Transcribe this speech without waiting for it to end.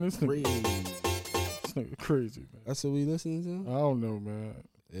This nigga crazy, man. That's what we listening to? I don't know, man.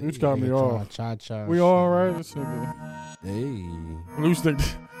 Hey, Luce got me off. Cha-cha. We all right? This nigga. Hey. Luce think...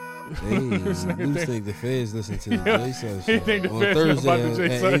 Hey, Luce think the feds listen to the Jay Sutton Show. He think the on feds know Thursday about the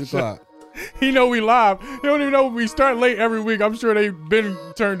Jay at Sutton 8 Show. o'clock. He know we live. He don't even know we start late every week. I'm sure they've been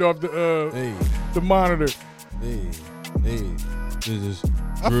turned off the monitor. Hey. This is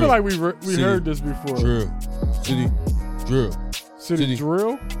I feel like we heard this before. Drill. City. Drill. City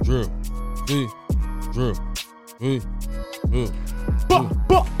drill? Drill. City. Drill.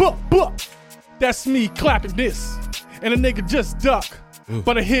 Buh. That's me clapping this. And a nigga just duck.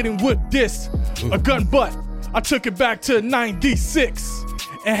 But I hit him with this. A gun butt. I took it back to 96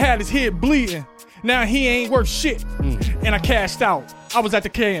 and had his head bleeding. Now he ain't worth shit. And I cashed out. I was at the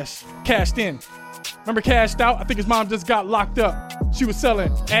cashed in. Remember cashed out? I think his mom just got locked up. She was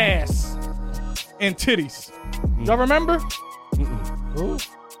selling ass and titties. Y'all remember?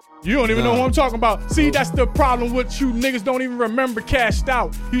 You don't even know who I'm talking about. See, that's the problem with you niggas don't even remember cashed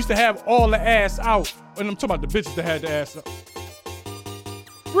out. He used to have all the ass out. And I'm talking about the bitches that had the ass out.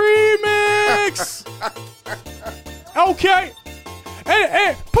 Remix! Okay.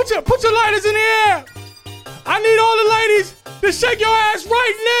 Hey, put your lighters in the air. I need all the ladies to shake your ass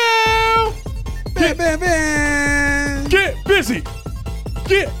right now. Bam. Get busy.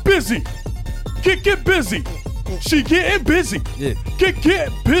 Get busy. Get busy. She getting busy. Yeah. Get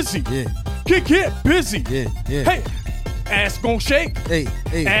busy. Yeah. Get busy. Yeah. Hey, ass gon' shake. Hey.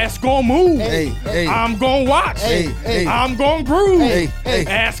 Ass gon' move. Hey. I'm gon' watch. Hey. I'm gon' groove. Hey.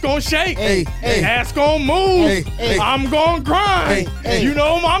 Ass gon' shake. Hey. Ass gon' move. Hey. I'm gon' grind. Hey. You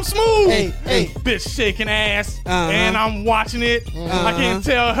know I'm smooth. Hey. Bitch shaking ass. Uh-huh. And I'm watching it. I can't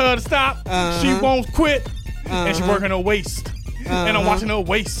tell her to stop. She won't quit. And she working her waist. And I'm watching her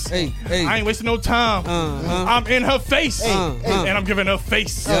waist. Hey. I ain't wasting no time. I'm in her face. And I'm giving her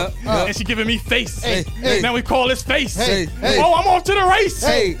face. And she giving me face. Now we call this face. Oh, I'm off to the race.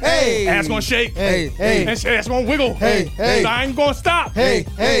 Ass gonna shake. And ass gonna wiggle. I ain't gonna stop.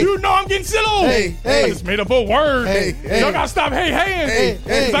 You know I'm getting silly. I just made up a word. Y'all gotta stop hey-haying.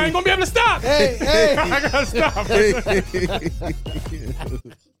 Cause I ain't gonna be able to stop. I gotta stop.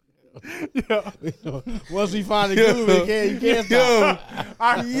 Yeah. Once we find a groove, you can't stop.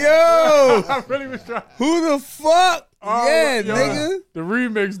 I really was trying. Who the fuck? Yo, nigga. The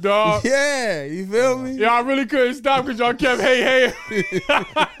remix, dog. Yeah, you feel me? Yeah, I really couldn't stop because y'all kept hey.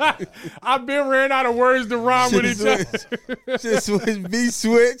 I've been ran out of words to rhyme with each other. Just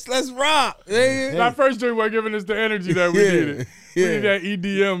switch. Let's rock. Nigga. That first drink was giving us the energy that we needed. We need that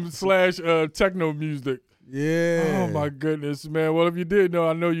EDM / techno music. Yeah. Oh, my goodness, man. Well, if you did know,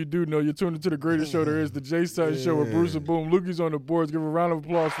 I know you do know. You're tuned into the greatest show there is, the Jay Sutton Show with Bruce and Boom. Lukey's on the boards. Give a round of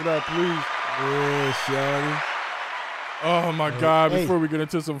applause for that, please. Yeah, shawty. Oh, my God. Before we get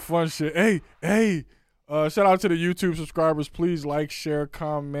into some fun shit. Hey. Shout out to the YouTube subscribers. Please like, share,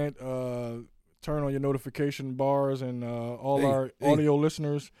 comment, turn on your notification bars, and all our audio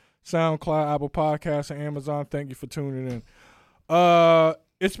listeners, SoundCloud, Apple Podcasts, and Amazon. Thank you for tuning in.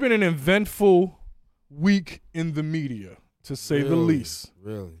 It's been an eventful week in the media, to say the least.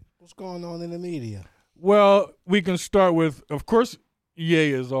 Really? What's going on in the media? Well, we can start with, of course,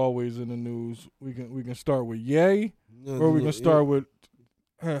 Ye is always in the news. We can start with Ye, or we can start with,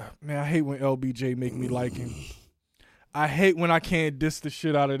 man, I hate when LBJ make me like him. I hate when I can't diss the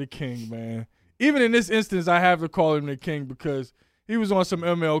shit out of the king, man. Even in this instance, I have to call him the king because he was on some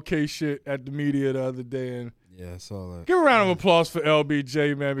MLK shit at the media the other day, and yeah, I saw that. give a round of applause for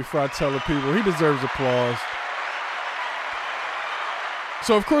LBJ, man, before I tell the people. He deserves applause.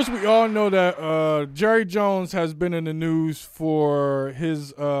 So, of course, we all know that Jerry Jones has been in the news for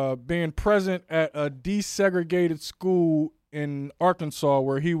his being present at a desegregated school in Arkansas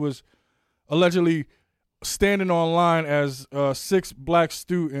where he was allegedly standing on line as 6 black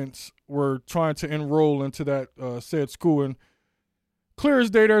students were trying to enroll into that said school. And clear as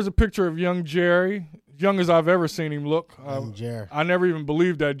day, there's a picture of young Jerry, young as I've ever seen him look. I never even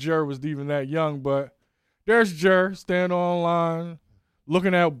believed that Jerry was even that young, but there's Jerry standing on line,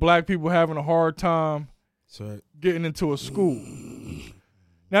 looking at black people having a hard time getting into a school.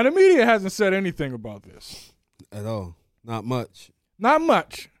 Now, the media hasn't said anything about this. At all. Not much. Not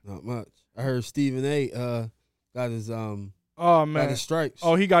much. I heard Stephen A. Got his got his stripes.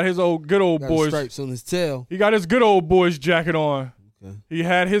 Oh, he got his good old boys stripes on his tail. He got his good old boys jacket on. Okay. He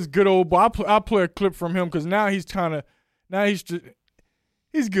had his good old boy. I'll play a clip from him because now he's good.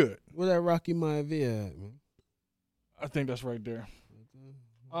 Where that Rocky Maivia at, man? I think that's right there.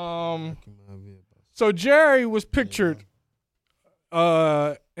 So Jerry was pictured,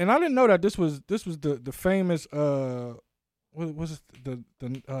 and I didn't know that this was the famous what was it the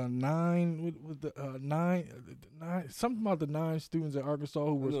 9 with the 9 something about the 9 students at Arkansas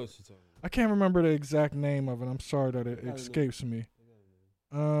who was I can't remember the exact name of it. I'm sorry that it escapes me.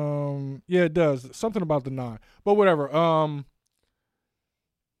 Yeah, it does. Something about the 9. But whatever.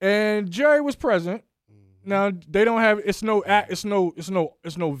 And Jerry was present. Now they don't have it's no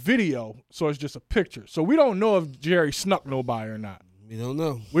video, so it's just a picture. So we don't know if Jerry snuck nobody or not. We don't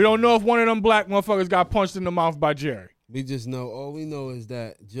know. We don't know if one of them black motherfuckers got punched in the mouth by Jerry. We just know, all we know is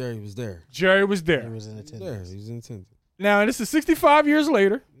that Jerry was there. Jerry was there. He was in attendance. He was in attendance. Now, this is 65 years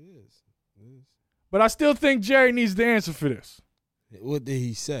later. It is. But I still think Jerry needs the answer for this. What did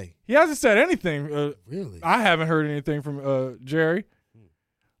he say? He hasn't said anything. Really? I haven't heard anything from Jerry.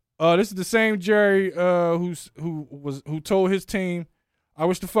 This is the same Jerry who told his team, "I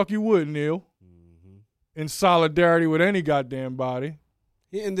wish the fuck you would, Neil," in solidarity with any goddamn body.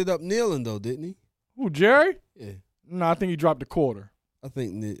 He ended up kneeling though, didn't he? Who, Jerry? Yeah. No, I think he dropped a quarter. I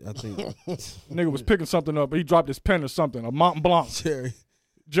think Nigga was picking something up, but he dropped his pen or something, a Mont Blanc.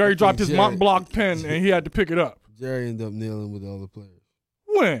 Jerry dropped his Mont Blanc pen and he had to pick it up. Jerry ended up kneeling with all the players.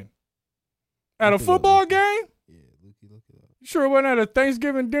 When? At a football game? Yeah, look it up. You sure it wasn't at a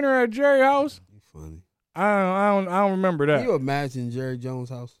Thanksgiving dinner at Jerry's house? You funny. I don't remember that. Can you imagine Jerry Jones'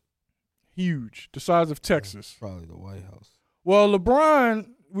 house? Huge, the size of Texas. Probably the White House. Well,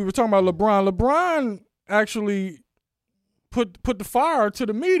 LeBron, we were talking about LeBron. LeBron actually put the fire to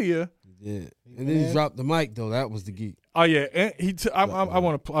the media. Yeah, and then he dropped the mic though. That was the geek. Oh yeah, and I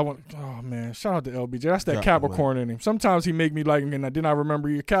want. Oh man, shout out to LBJ. That's that Capricorn in him. Sometimes he make me like him, and then I remember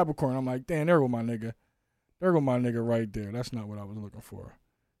you're Capricorn. I'm like, damn, there go my nigga. There go my nigga right there. That's not what I was looking for.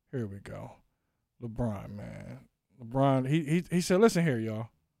 Here we go. LeBron, man. LeBron. He said, listen here, y'all.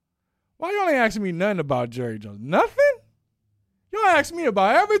 Why y'all ain't asking me nothing about Jerry Jones? Nothing. Y'all ask me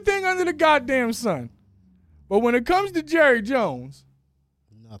about everything under the goddamn sun. But when it comes to Jerry Jones,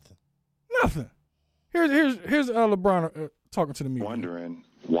 nothing. Here's LeBron talking to the media. Wondering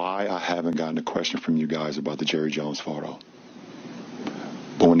why I haven't gotten a question from you guys about the Jerry Jones photo.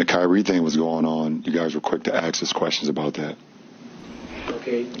 But when the Kyrie thing was going on, you guys were quick to ask us questions about that.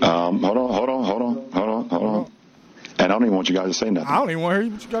 Okay. Hold on. And I don't even want you guys to say nothing. I don't even want to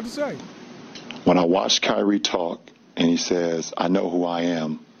hear what you got to say. When I watched Kyrie talk and he says, I know who I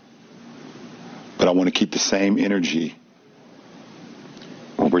am, but I want to keep the same energy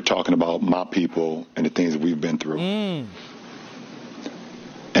when we're talking about my people and the things that we've been through.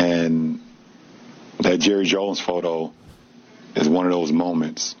 And that Jerry Jones photo is one of those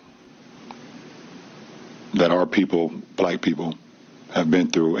moments that our people, black people, have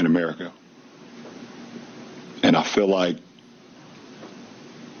been through in America. And I feel like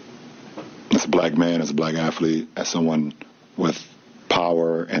as a black man, as a black athlete, as someone with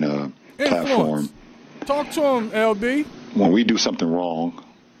power and a platform. Talk to him, LB. When we do something wrong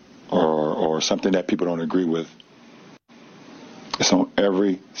or something that people don't agree with, it's on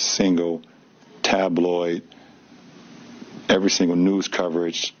every single tabloid, every single news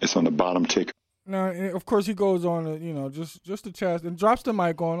coverage. It's on the bottom ticker. Now, of course, he goes on, just to chat and drops the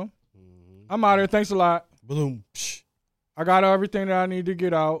mic on him. I'm out here. Thanks a lot. Boom. I got everything that I need to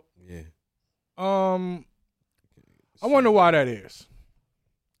get out. Yeah. I wonder why that is.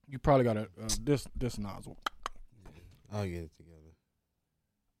 You probably got this nozzle. I'll get it together.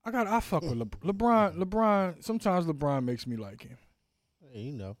 I fuck with LeBron. Sometimes LeBron makes me like him. Hey,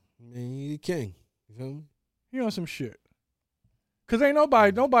 you know. Man, he's the king. You feel me? He on some shit. Cause ain't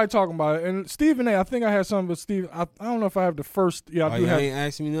nobody talking about it. And Stephen A. I think I had something with Steve. I don't know if I have the first. Yeah, I do have. Ain't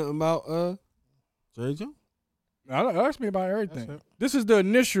asking me nothing about Jerry Jones. Ask me about everything. This is the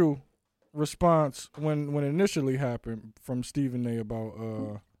initial response when it initially happened from Stephen A.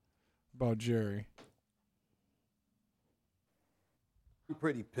 about Jerry. I'm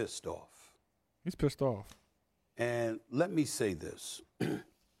pretty pissed off. He's pissed off. And let me say this.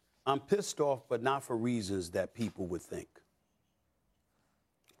 I'm pissed off, but not for reasons that people would think.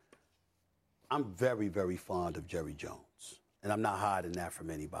 I'm very, very fond of Jerry Jones, and I'm not hiding that from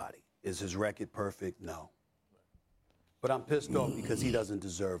anybody. Is his record perfect? No. But I'm pissed off because he doesn't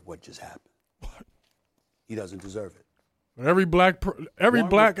deserve what just happened. He doesn't deserve it. But every black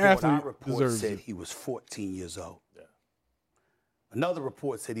athlete deserves said it. he was 14 years old. Yeah. Another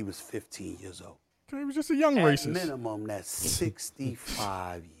report said he was 15 years old. He was just a young racist. At minimum, that's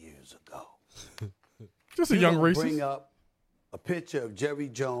 65 years ago. Just a young racist. Bring up a picture of Jerry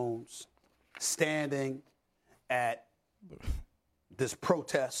Jones standing at this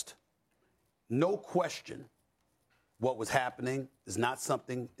protest. No question what was happening is not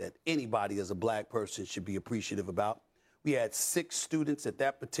something that anybody as a black person should be appreciative about. We had 6 students at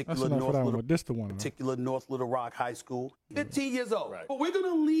that particular That's enough for that one, but this the one. North Little Rock High School. 15 years old. Right. But we're going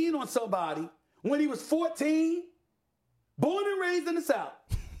to lean on somebody when he was 14, born and raised in the South,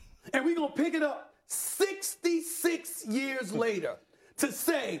 and we're going to pick it up 66 years later to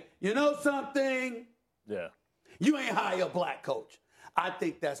say, you know something? Yeah. You ain't hire a black coach. I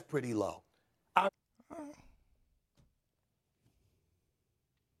think that's pretty low.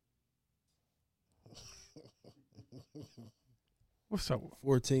 What's up?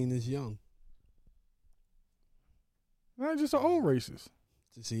 14 is young. Not just an old racist.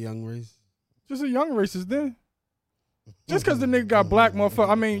 Just a young race. Just a young racist then. Just because the nigga got black motherfucker.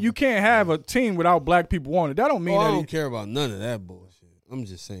 I mean, you can't have a team without black people on it. That don't mean that I don't care about none of that bullshit. I'm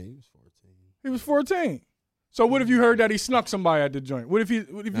just saying he was 14. He was 14. So what if you heard that he snuck somebody at the joint? What if he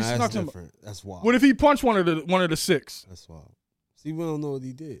snuck somebody? That's wild. What if he punched one of the 6? That's wild. See, we don't know what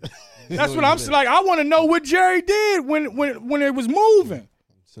he did. That's what I'm saying. Like, I want to know what Jerry did when it was moving.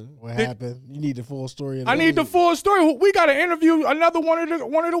 What happened? You need the full story. I need the full story. We got to interview another one of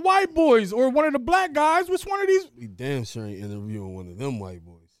the white boys or one of the black guys. Which one of these? We damn sure ain't interviewing one of them white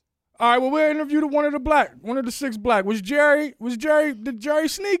boys. All right, well, we'll interview one of the 6 black. Did Jerry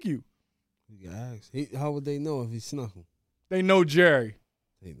sneak you? You gotta ask. How would they know if he snuck him? They know Jerry.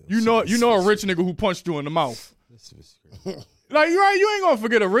 They know You know a rich nigga who punched you in the mouth. Like, you ain't gonna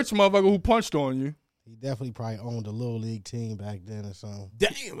forget a rich motherfucker who punched on you. He definitely probably owned a little league team back then or something.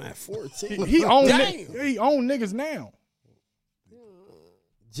 Damn, at 14. He owned niggas now.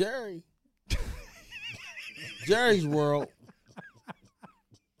 Jerry. Jerry's world.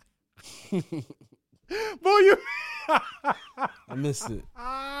 Boy, you. I missed it.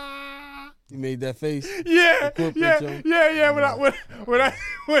 You made that face. Yeah.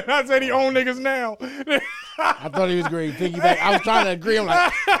 When I said he owned niggas now. I thought he was great. Piggyback. I was trying to agree. I'm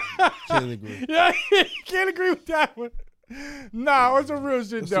like, Can't agree. Yeah, can't agree with that one. Nah, it's a real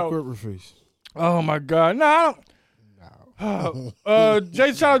shit That's though. the corporate face. Oh my God. Nah, I don't.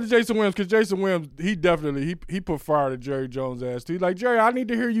 Shout out to Jason Williams, because Jason Williams, he definitely he put fire to Jerry Jones' ass too. He's like, Jerry, I need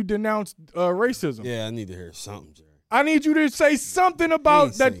to hear you denounce racism. Yeah, I need to hear something, Jerry. I need you to say something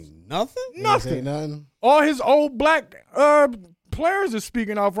about that. Nothing? Nothing. All his old black players are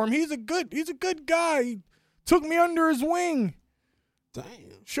speaking out for him. He's a good guy. He took me under his wing. Damn.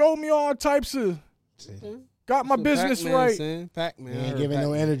 Showed me all types of. Got my business right. Pac-Man. Ain't giving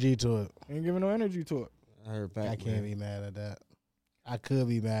no energy to it. Ain't giving no energy to it. I heard Pac-Man. I can't be mad at that. I could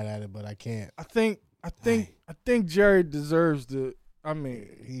be mad at it, but I can't. I think Jerry deserves the. I mean,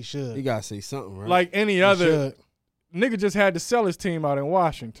 he should. He gotta say something, right? Like any other nigga, just had to sell his team out in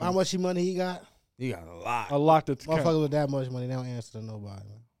Washington. How much money he got? He got a lot. A lot to motherfuckers with that much money, they don't answer to nobody.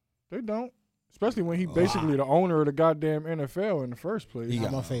 Man. They don't. Especially when he basically the owner of the goddamn NFL in the first place. He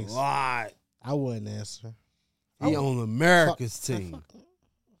got my face. A lot. I wouldn't answer. He on America's team.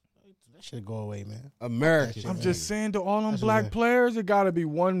 That should go away, man. America's I'm just saying, to all them black players, it got to be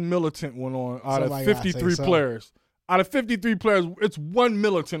one militant one on out Somebody of 53 players. Out of 53 players, it's one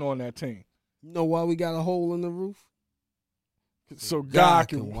militant on that team. You know why we got a hole in the roof? So God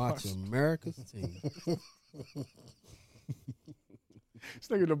can watch America's team. This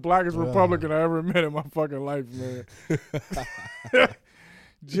nigga the blackest Republican I ever met in my fucking life, man.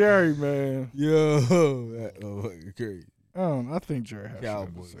 Jerry, man. Yo, that crazy. I think Jerry has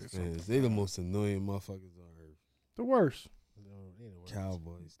Cowboys to say fans. something. They the most annoying motherfuckers on earth. The worst.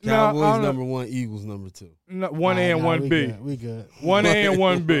 Cowboys. No, Cowboys number 1, Eagles number 2. No, 1A and 1B. We good. 1A and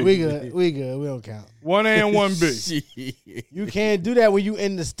 1B. We good. We don't count. 1A and 1B. You can't do that when you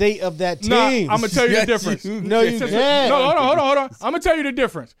in the state of that team. Nah, I'm gonna tell you the difference. No, you can't. No, hold on. I'm gonna tell you the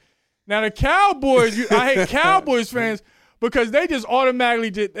difference. Now the Cowboys, I hate Cowboys fans because they just automatically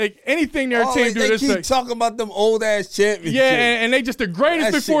did anything their team do. They this keep thing. talking about them old ass championships. Yeah, and they just the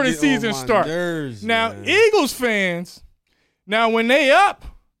greatest That before the shit get on season my starts. nerves, Now man. Eagles fans, now when they up.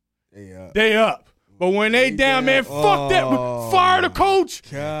 They up. But when they down, man, fuck that. Fire the coach.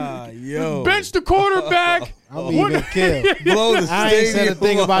 God, yo. Bench the quarterback. I'm even killed. Blow the I ain't said a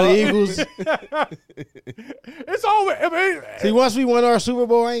thing about the Eagles. It's always. See, once we won our Super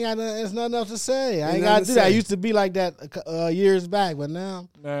Bowl, there's nothing else to say. I ain't got to do that. I used to be like that years back, but now.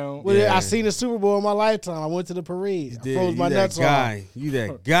 I seen the Super Bowl in my lifetime. I went to the parade. I froze my nuts off. You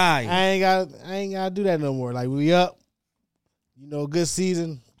that guy. I ain't got to do that no more. Like, we up. Good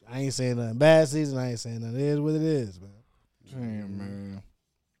season. I ain't saying nothing. Bad season, I ain't saying nothing. It is what it is, man. Damn, man.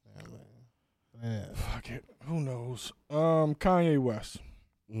 Yeah. Fuck it. Who knows? Kanye West.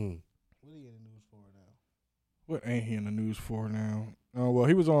 What are you in the news for now? What ain't he in the news for now? Well,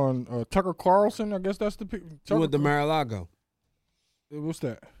 he was on Tucker Carlson. I guess that's the people. He went to Mar-a-Lago. What's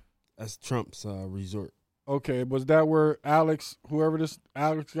that? That's Trump's resort. Okay, was that where Alex, whoever this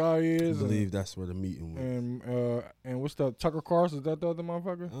Alex guy is? I believe that's where the meeting was. And what's the Tucker Carlson? Is that the other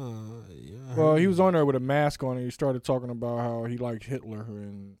motherfucker? Yeah. Well, he was on there with a mask on and he started talking about how he liked Hitler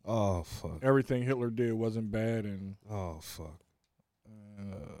and everything Hitler did wasn't bad and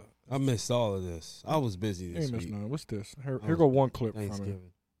I missed all of this. I was busy this week. None. What's this? Here go one clip from it.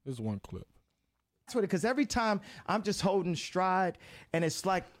 This is one clip. Because every time I'm just holding stride and it's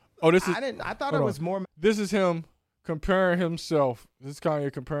like, I thought it was more. This is him comparing himself. This is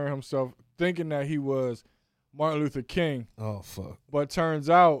Kanye comparing himself, thinking that he was Martin Luther King. Oh, fuck. But turns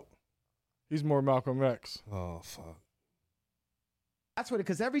out he's more Malcolm X. Oh, fuck. That's what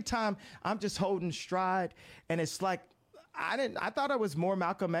because every time I'm just holding stride and it's like, I thought I was more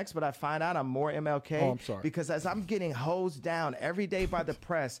Malcolm X, but I find out I'm more MLK. Oh, I'm sorry. Because as I'm getting hosed down every day by the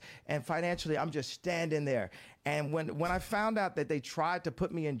press and financially, I'm just standing there. And when I found out that they tried to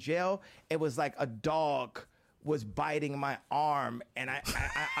put me in jail, it was like a dog was biting my arm, and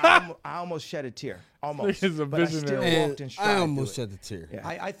I almost shed a tear. Almost. He's a but visionary. I still walked in stride. I almost shed a tear. Yeah.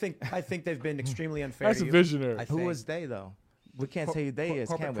 I think they've been extremely unfair. That's to a you. visionary. Who was they though? We can't say who they is,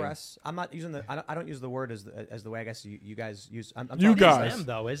 corporate can we? press. I'm not using the. I don't use the word as the way I guess you guys use. I'm You talking guys. It's them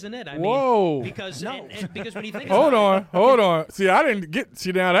though, isn't it? I Whoa. mean, because because when you think Hold about on. See, I didn't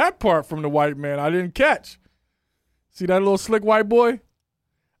see now that part from the white man. I didn't catch. See that little slick white boy?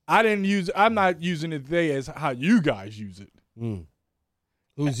 I'm not using it they as how you guys use it.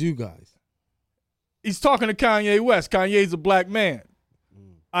 Who's you guys? He's talking to Kanye West. Kanye's a black man.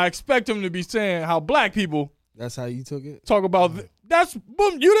 I expect him to be saying how black people That's how you took it? talk about that's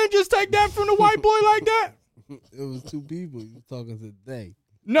boom. You didn't just take that from the white boy like that. It was two people. You were talking to they.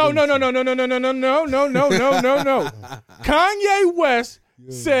 No. Kanye West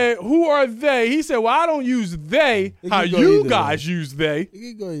said, "Who are they?" He said, "Well, I don't use they how you guys use they." It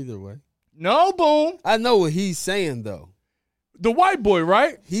can go either way. No, boom. I know what he's saying though. The white boy,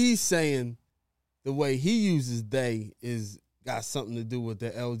 right? He's saying the way he uses they is got something to do with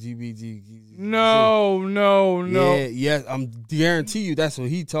the LGBT. No. Yeah, I'm guarantee you that's what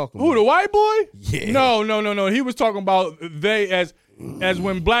he talking about. Who, the white boy? Yeah. No. He was talking about they as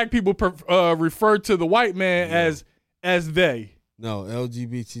when black people refer to the white man as they. No,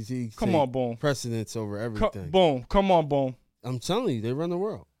 LGBT. Come on, boom. Precedence over everything. Boom. Come on, boom. I'm telling you, they run the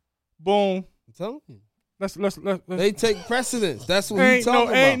world. Boom. I'm telling you. Let's They take precedence. That's what he's talking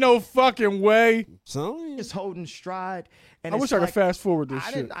about. Ain't no fucking way. Just holding stride. And I wish I could fast forward this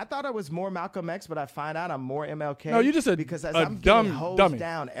shit. I thought I was more Malcolm X, but I find out I'm more MLK. No, you just said because as a I'm getting dummy. hosed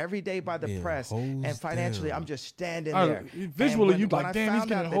down every day by the press and financially, I'm just standing there. Visually, you like, damn, he's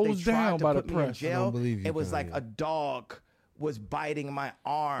getting hosed down by the press. Jail, I don't believe you, it was like a dog was biting my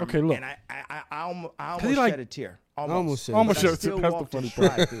arm. Okay, look. And I almost shed a tear. Almost shed a tear. Still That's the walked funny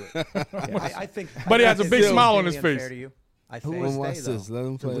stride through it. Yeah. I think. But he has a big smile on his face. I Who think. was watch this? Let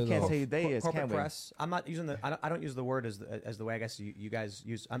him play We it can't off. say who they is, Corporate can we? press. I'm not using the. I don't use the word as the way I guess you guys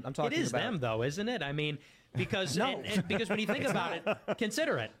use. I'm talking it is about them though, isn't it? I mean, because because when you think about it,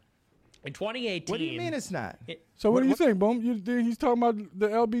 consider it. In 2018. What do you mean it's not? So what do you think, boom? He's talking about the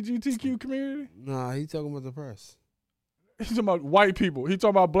LGBTQ community? Nah, he's talking about the press. He's talking about white people. He's talking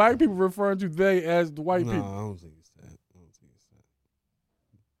about black people referring to they as the white people. I don't think it's that.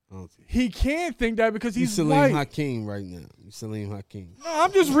 He can't think that because he's Salim white. Hakeem right now. You Salim Hakeem. No,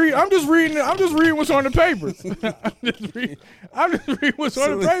 I'm just reading what's on the papers. I'm just reading what's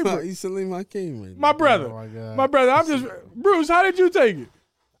on the paper. You Salim Hakeem right now. My brother. My brother. I'm just Bruce, how did you take it?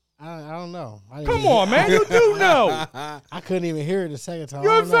 I don't know. Come on, man. You do know. I couldn't even hear it the second time.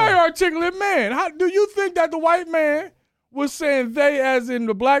 You're a very articulate man. How do you think that the white man was saying they as in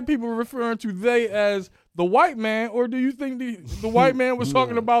the black people referring to they as the white man, or do you think the white man was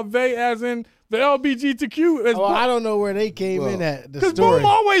talking about they as in the LGBTQ? As I don't know where they came in at. Because Boom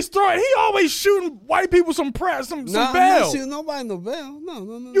always shooting white people some bail. I'm not shooting nobody no bail.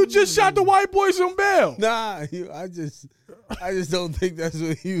 No. You just shot the white boy some bail. Nah, I just don't think that's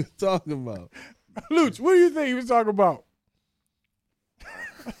what he was talking about. Luch, what do you think he was talking about?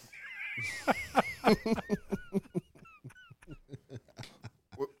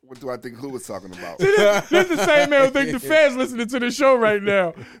 What do I think Lou was talking about? This is the same man who thinks the fans listening to the show right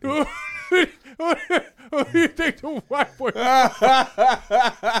now. Who do you think the white boy? I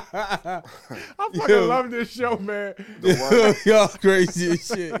fucking love this show, man. Y'all crazy as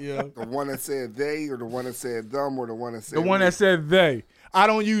shit, yo. The one that said they, or the one that said them, or the one that said the one that said they. I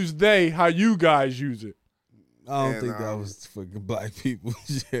don't use they how you guys use it. I don't think that was for black people.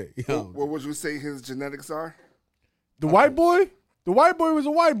 What would you say his genetics are? The white boy? The white boy was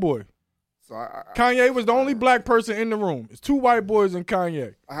a white boy. So Kanye was the only black person in the room. It's two white boys and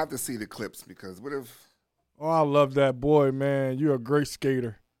Kanye. I have to see the clips because what if Oh, I love that boy, man. You're a great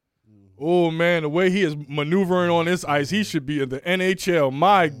skater. Oh, man, the way he is maneuvering on this ice, he should be in the NHL.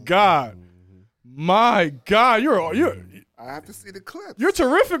 My God. My God. You're. I have to see the clips. You're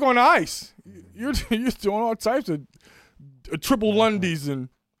terrific on the ice. You're doing all types of triple Lundies and.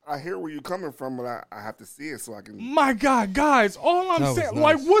 I hear where you're coming from, but I have to see it so I can. My God, guys, all I'm saying,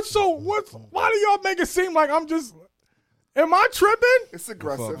 nice. Why do y'all make it seem like I'm just, am I tripping? It's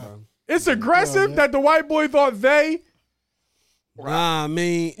aggressive. It's aggressive that the white boy thought they. Nah, I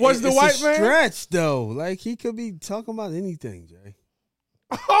mean, was the white man stretch though? Like he could be talking about anything, Jay.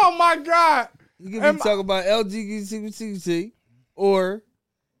 Oh my God, he could be talking about LGBT, or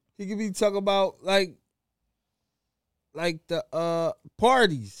he could be talking about like the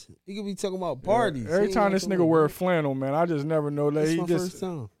parties. He could be talking about parties. Every time this nigga wear a flannel, man, I just never know that he just. First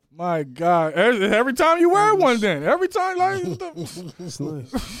time. My God, every time you wear one, then every time like it's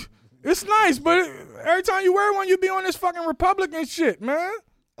nice. It's nice, but every time you wear one, you be on this fucking Republican shit, man.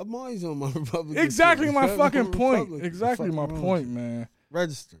 I'm always on my Republican. Exactly shit. My fucking point. Exactly my point, man.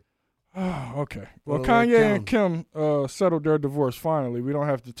 Register. Okay. Well, Kanye and Kim settled their divorce finally. We don't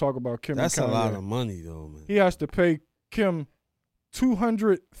have to talk about Kim. That's and Kanye. a lot of money, though, man. He has to pay Kim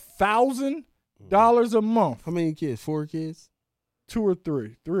 $200,000 a month. How many kids? 4 kids? 2 or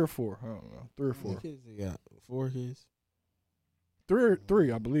 3? 3 or 4? I don't know. 3 or 4. How many kids they got? 4 kids? 3,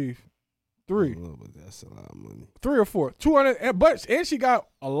 I believe. 3. Oh, but that's a lot of money. 3 or 4. 200. And she got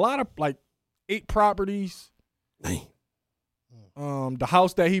a lot of 8 properties. Dang. The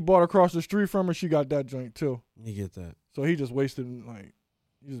house that he bought across the street from her, she got that joint too. You get that. So he just wasted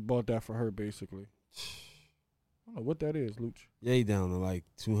he just bought that for her basically. I don't know what that is, Luch. Yeah, he down to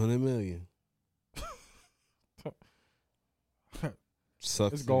 $200 million.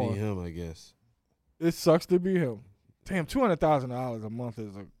 Sucks to be him, I guess. It sucks to be him. Damn, $200,000 a month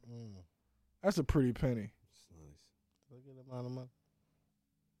is that's a pretty penny. It's nice. Look at the amount of money.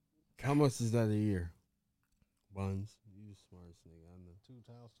 How much is that a year? Buns. You the smartest nigga I know. 2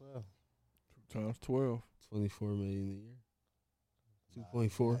 times 12. 2 times 12. $24 million a year.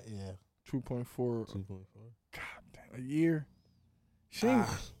 2.4. Yeah. 2.4. 2.4. God damn, a year.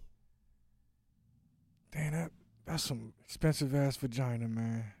 Damn, that's some expensive ass vagina,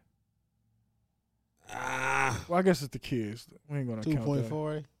 man. Well, I guess it's the kids. We ain't gonna count that.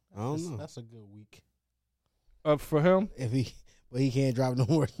 2.4. I don't know. That's a good week. For him? But he can't drive no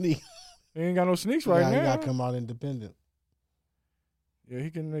more sneakers. He ain't got no sneaks right now. He got to come out independent. Yeah, he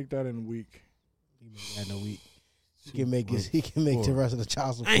can make that in a week. He can make that in a week. He can make the rest of the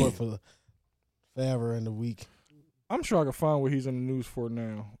child support forever in a week. I'm sure I can find what he's in the news for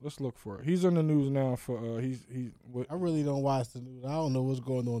now. Let's look for it. He's in the news now for I really don't watch the news. I don't know what's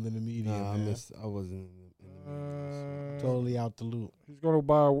going on in the media. Nah, I wasn't in the news. Totally out the loop. He's going to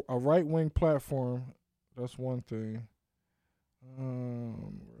buy a right-wing platform. That's one thing.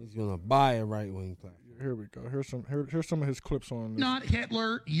 He's going to buy a right-wing platform. Here we go. Here's some of his clips on this. Not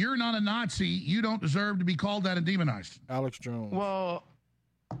Hitler. You're not a Nazi. You don't deserve to be called that and demonized. Alex Jones. Well,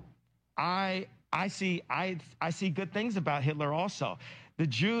 I see good things about Hitler also. The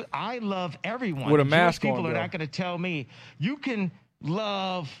Jew, I love everyone. With a Jewish mask on, people are not going to tell me you can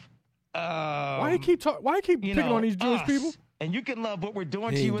love. Why you keep picking on these Jewish people? And you can love what we're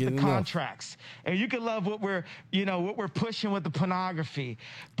doing to you with the contracts, and you can love what we're pushing with the pornography.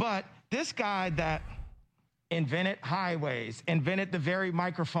 But this guy that invented highways, invented the very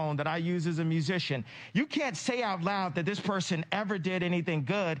microphone that I use as a musician, you can't say out loud that this person ever did anything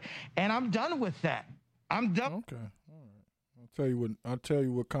good, and I'm done with that. I'm done. Okay, all right. I'll tell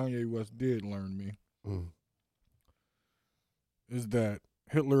you what Kanye West did learn me. Is that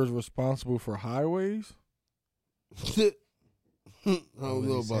Hitler is responsible for highways? I don't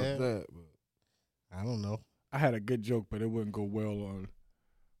know about that, but I don't know. I had a good joke, but it wouldn't go well on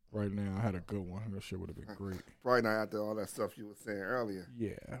right now. I had a good one. That shit would have been great. Probably not after all that stuff you were saying earlier.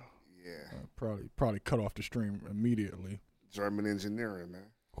 Yeah. Probably cut off the stream immediately. German engineering, man.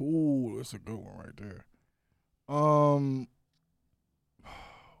 Cool. That's a good one right there.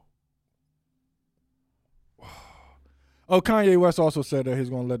 Kanye West also said that he's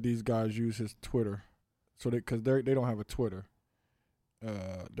going to let these guys use his Twitter, because they don't have a Twitter.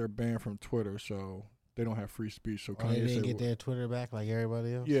 They're banned from Twitter, so they don't have free speech. So Kanye they didn't said, get their Twitter back like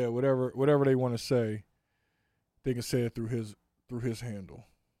everybody else. Yeah, whatever they want to say, they can say it through his handle.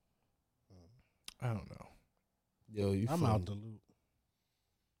 I don't know. Yo, I'm out the loop.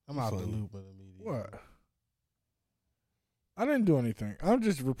 I'm out the loop of the media. What? I didn't do anything. I'm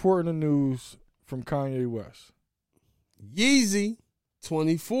just reporting the news from Kanye West. Yeezy,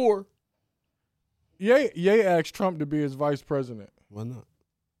 24. Ye asked Trump to be his vice president. Why not?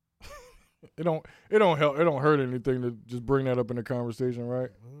 It don't help. It don't hurt anything to just bring that up in the conversation, right?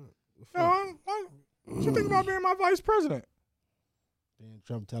 What you think about being my vice president? Then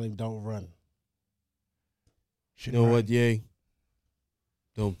Trump tell him don't run. You know what, Ye?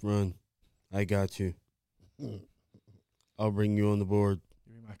 Don't run. I got you. I'll bring you on the board.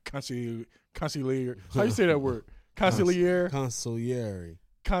 My consigliere. How you say that word? Consigliere. Consigliere.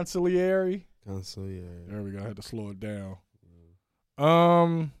 Consigliere. Consigliere. There we go. I had to slow it down.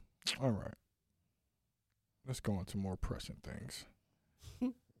 All right. Let's go on to more pressing things. All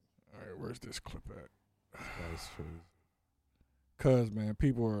right, where's this clip at? That's crazy. Cause man,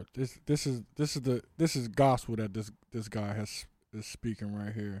 people are this is gospel that this guy is speaking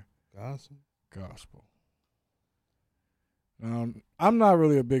right here. Gospel. I'm not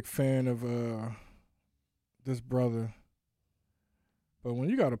really a big fan of this brother, but when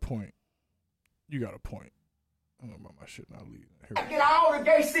you got a point, you got a point. I don't know about my shit not leaving. Get all the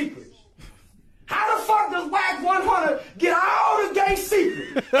gay secrets. How the fuck does Wack 100 get all the gay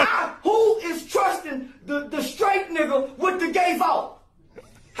secrets? Who is trusting the straight nigga with the gay vault?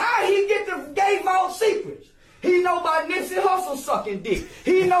 How he get the gay vault secrets? He know about Nipsey Hussle sucking dick.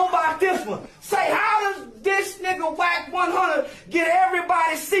 He know about this one. Say, how does this nigga Wack 100 get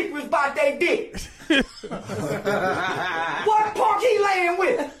everybody's secrets about their dick? What punk he laying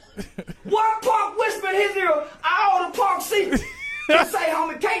with? What punk whispered his ear all the punk secrets? He say,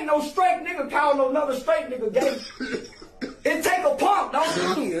 homie, can't no straight nigga call no another straight nigga gay. It take a punk,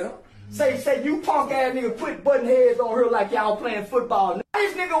 don't you? Say you punk ass nigga quit butting heads on her like y'all playing football. Now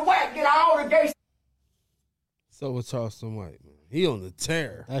this nigga Wack get all the gay. So with Charleston White, man. He on the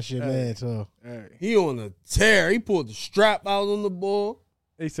tear. That's your man, too. Hey. He on the tear. He pulled the strap out on the ball.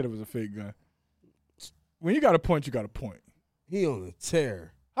 They said it was a fake gun. When you got a point, you got a point. He on the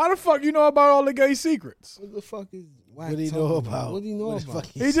tear. How the fuck you know about all the gay secrets? What the fuck is Wack What do you know about? What do you know about?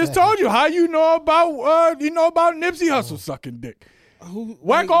 He just told you how you know about Nipsey Hussle sucking dick.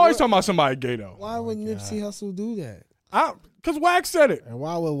 Wack always talking about somebody gay though. Why would Nipsey Hussle do that? Because Wack said it. And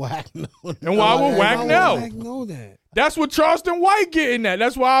why would Wack know? And why would Wack know? Wack know that? That's what Charleston White getting at.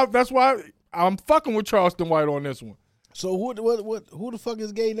 That's why I'm fucking with Charleston White on this one. So who the fuck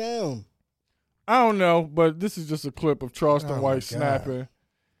is gay now? I don't know, but this is just a clip of Charleston White snapping.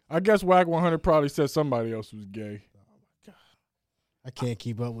 I guess Wack 100 probably said somebody else was gay. I can't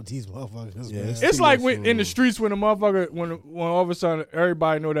keep up with these motherfuckers. Yeah, Man. It's like in the streets when a motherfucker, when all of a sudden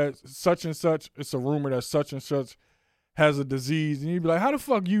everybody know that such and such, it's a rumor that such and such has a disease, and you be like, how the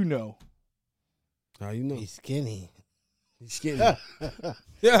fuck you know? How you know? He's skinny. He's skinny.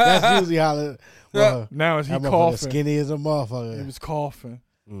 That's usually how now is he coughing? Skinny as a motherfucker. He was coughing.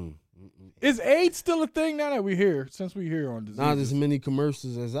 Is AIDS still a thing now that we hear? Since we hear on disease, not as many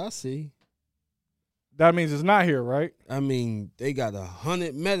commercials as I see. That means it's not here, right? I mean, they got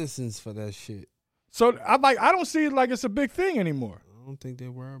 100 medicines for that shit. So I don't see it like it's a big thing anymore. I don't think they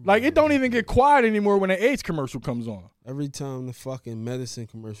were. Like it don't even get quiet anymore when an AIDS commercial comes on. Every time the fucking medicine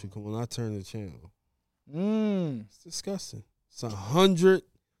commercial comes on, I turn the channel. It's disgusting. It's 100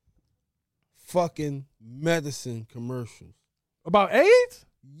 fucking medicine commercials about AIDS.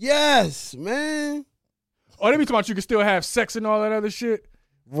 Yes, man. Oh, they be talking about you can still have sex and all that other shit.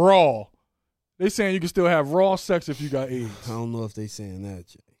 Raw. They saying you can still have raw sex if you got AIDS. I don't know if they saying that,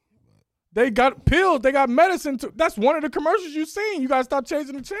 Jay. They got pills. They got medicine. That's one of the commercials you seen. You got to stop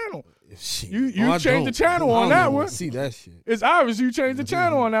changing the channel. You changed the channel on that one. See that shit. It's obvious you changed the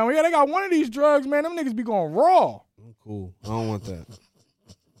channel on that one. Yeah, they got one of these drugs, man. Them niggas be going raw. I'm cool. I don't want that.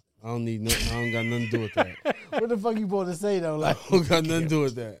 I don't need. I don't got nothing to do with that. What the fuck you supposed to say though? Like, I don't got nothing to do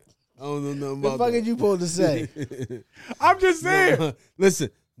with that. I don't know nothing about that. The fuck is you supposed to say? I'm just saying. No, listen,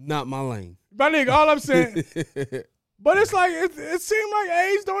 not my lane. My nigga, all I'm saying. But it's like, it seemed like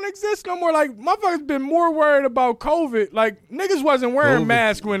AIDS don't exist no more. Like, motherfuckers been more worried about COVID. Like, niggas wasn't wearing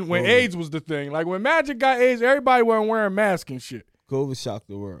masks when AIDS was the thing. Like, when Magic got AIDS, everybody wasn't wearing masks and shit. COVID shocked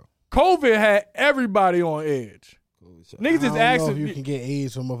the world. COVID had everybody on edge. Niggas just asking. You can get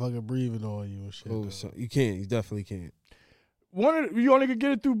AIDS from motherfucker breathing on you and shit. You can't. You definitely can't. You only could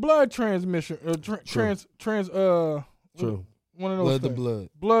get it through blood transmission. True. One of those blood things. to blood.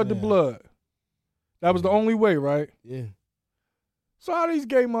 Blood to blood. That was the only way, right? Yeah. So how these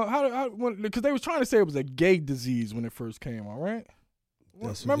gay because they was trying to say it was a gay disease when it first came out, right?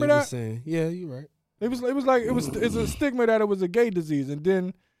 That's Remember what they that? was saying. Yeah, you're right. It's a stigma that it was a gay disease, and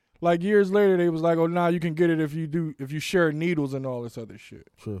then like years later they was like, oh, now you can get it if you share needles and all this other shit.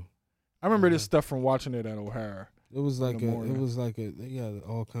 True. I remember this stuff from watching it at O'Hara. It was like they got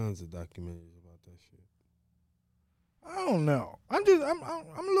all kinds of documentaries about that shit. I don't know. I'm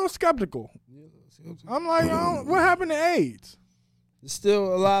a little skeptical. I'm like, what happened to AIDS? It's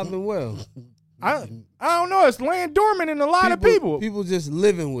still alive and well. I don't know. It's laying dormant in a lot of people. People just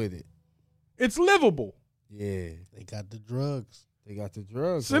living with it. It's livable. Yeah. They got the drugs.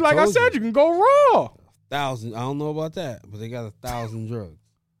 See, like I said, you can go raw. 1,000. I don't know about that, but they got 1,000 drugs.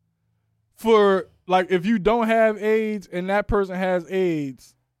 For, like, if you don't have AIDS and that person has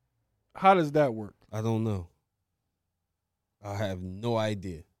AIDS, how does that work? I don't know. I have no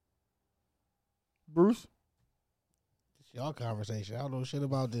idea. Bruce? It's y'all conversation. I don't know shit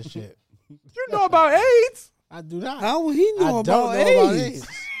about this shit. You know about AIDS? I do not. How would he know about AIDS?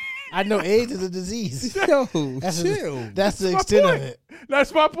 I know AIDS is a disease. Yo, That's chill. That's the extent of it.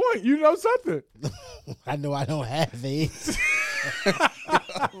 That's my point. You know something. I know I don't have AIDS.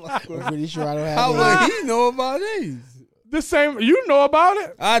 I'm pretty sure I don't have How AIDS. would he know about AIDS? The same. You know about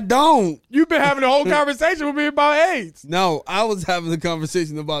it. I don't. You've been having a whole conversation with me about AIDS. No, I was having a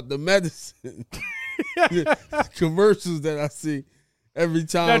conversation about the medicine. The commercials that I see every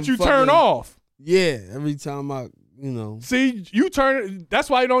time. That you turn off. Yeah, every time I, See, you turn. That's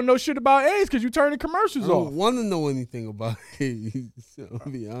why you don't know shit about AIDS, because you turn the commercials I don't off. want to know anything about AIDS.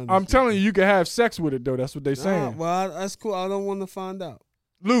 I'll be honest. I'm telling you, you can have sex with it, though. That's what they saying. Well, that's cool. I don't want to find out.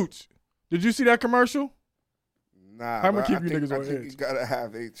 Luch, did you see that commercial? Nah, I'm gonna keep I you think, niggas on I think edge. you gotta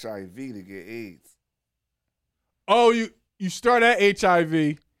have HIV to get AIDS. Oh, you start at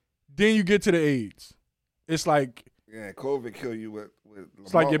HIV, then you get to the AIDS. It's like COVID kill you with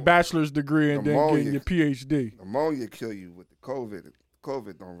it's like your bachelor's degree and then getting your PhD. Pneumonia kill you with the COVID.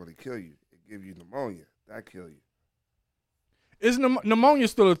 COVID don't really kill you. It give you pneumonia. That kill you. Is pneumonia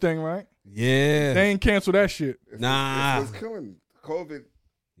still a thing, right? Yeah. They ain't cancel that shit. It's what's killing COVID.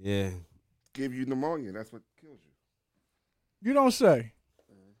 Yeah. Give you pneumonia. That's what kills you. You don't say.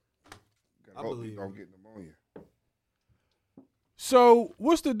 I hope you don't get pneumonia. So,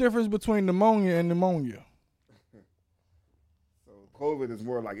 what's the difference between pneumonia and pneumonia? So COVID is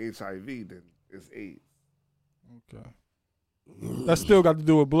more like HIV than it's AIDS. Okay. That still got to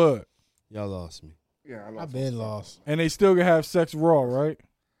do with blood. Y'all lost me. Yeah, I've been lost. And they still can have sex raw, right?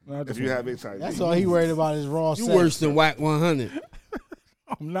 If you have HIV. That's all he worried about is raw sex. You worse than Wack 100.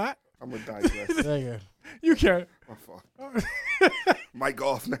 I'm not. I'm going to digress. You can't. My fault. Mic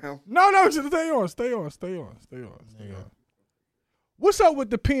off now? No, just stay on. What's up with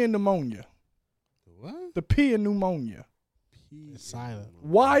the P in pneumonia? What? The P in pneumonia. It's silent.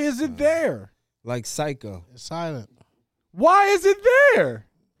 Why is it there? Like Psycho. It's silent. Why is it there?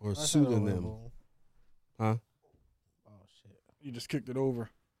 Or pseudonym. Huh? Oh shit! You just kicked it over.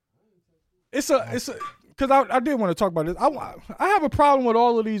 It's a because I did want to talk about this. I have a problem with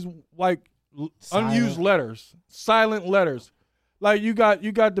all of these like unused letters, silent letters. Like you got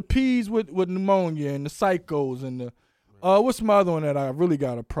the P's with pneumonia and the psychos and the what's my other one that I really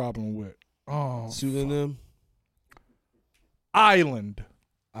got a problem with? Oh, pseudonym. Island.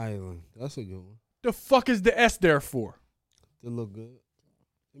 That's a good one. The fuck is the S there for? They look good.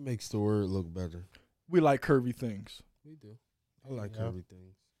 It makes the word look better. We like curvy things. We do. I like curvy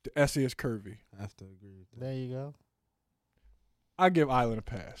things. The S is curvy. I have to agree with that. There you go. I give Island a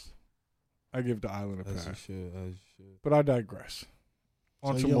pass. I give the Island a pass. As you should. But I digress.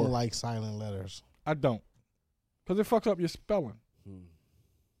 So you don't like silent letters? I don't. Because it fucks up your spelling.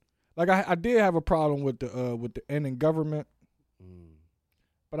 Like I did have a problem with the N in government.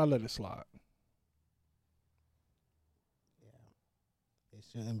 But I let it slide. Yeah. It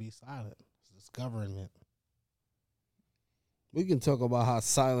shouldn't be silent. It's government. We can talk about how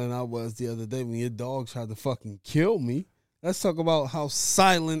silent I was the other day when your dog tried to fucking kill me. Let's talk about how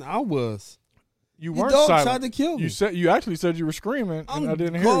silent I was. You your weren't dog silent. tried to kill me. You actually said you were screaming, and I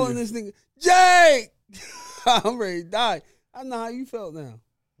didn't hear you. I'm calling this nigga, Jake! I'm ready to die. I know how you felt now.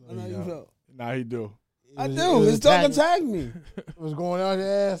 I know how you felt. Nah, he do. I do. His dog attacked me. What's going on your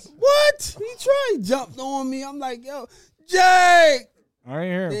ass? What? He tried, jumped on me. I'm like, yo, Jake! I ain't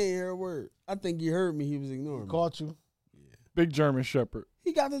hear him. He ain't hear a word. I think he heard me. He was ignoring me. Caught you. Big German Shepherd.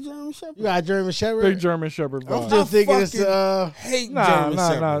 He got the German Shepherd. You got a German Shepherd? Big German Shepherd. I'm still thinking it's hate German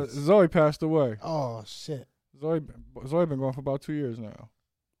Shepherds. Zoe passed away. Oh shit. Zoe been gone for about 2 years now.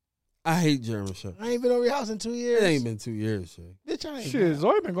 I hate German Shepherds. I ain't been over your house in 2 years. It ain't been 2 years, Shay. Bitch, I ain't Shit,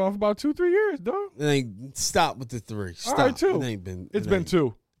 Zoe been gone for about 2-3 years, dog. It ain't. Stop with the 3. Stop. All right, 2. It ain't been. It's been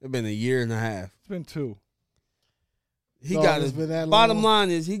 2. It's been a year and a half. It's been 2. He Dog, got it's his. been that Bottom long?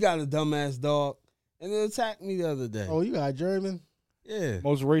 line is he got a dumbass dog, and it attacked me the other day. Oh, you got a German? Yeah.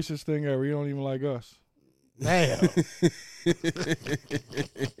 Most racist thing ever. You don't even like us. Damn.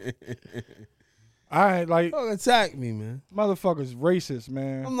 I ain't like. Dog attacked me, man. Motherfucker's racist,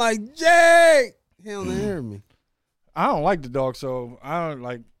 man. I'm like, Jake. He don't hear me. I don't like the dog, so I don't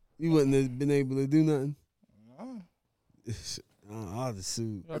like. You wouldn't have been able to do nothing. I I'll just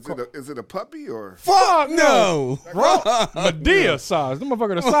sue. Is it a puppy or? Fuck no! Medea size. Them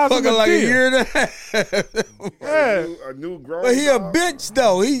motherfucker the size of Medea. Like a year and a half. Yeah. A new grown. But he a bitch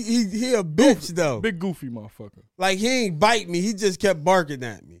though. He a bitch though. Big goofy motherfucker. Like he ain't bite me. He just kept barking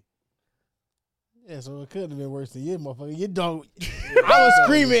at me. Yeah, so it could have been worse than your motherfucker. Your dog, I was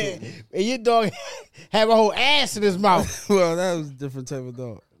screaming, and your dog had a whole ass in his mouth. Well, that was a different type of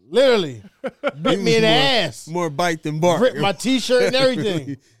dog. Literally. Bit me in the ass. More bite than bark. Ripped my t-shirt and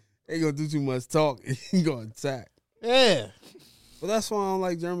everything. Ain't gonna do too much talk. He gonna attack. Yeah. But that's why I don't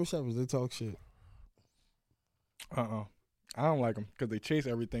like German Shepherds. They talk shit. I don't like them because they chase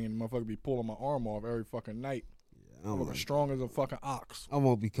everything and the motherfucker be pulling my arm off every fucking night. I'm like strong as a fucking ox. I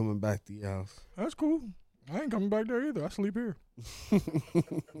won't be coming back to your house. That's cool. I ain't coming back there either. I sleep here.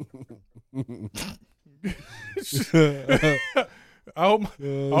 I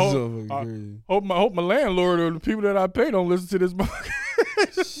hope my landlord or the people that I pay don't listen to this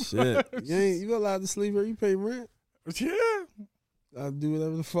Shit. You allowed to sleep here. You pay rent. Yeah. I'll do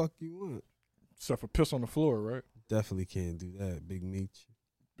whatever the fuck you want. Except for piss on the floor, right? Definitely can't do that. Big Meech.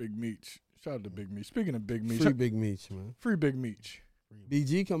 Big Meech. Shout out to Big Meech. Speaking of Big Meech. Free Big Meech, man. Free Big Meech.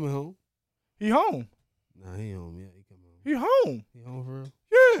 BG coming home. He home. Nah, he home. Yeah, he coming home. He home. He home for real?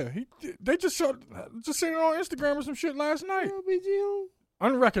 Yeah. They just seen it on Instagram or some shit last night. Oh, BG home?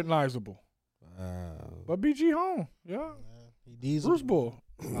 Unrecognizable. Wow. But BG home. Yeah. He diesel. Bruce Bull.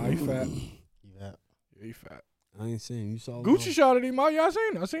 Nah, he fat. Yeah, he fat. I ain't seen him. You saw Gucci shouted him out. Yeah, I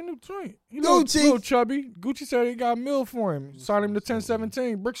seen the tweet. He Gucci. Little chubby. Gucci said he got a meal for him. Signed him to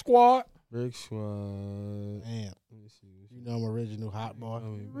 1017. Brick Squad. Brick Squad. Damn. You know I'm original hot boy.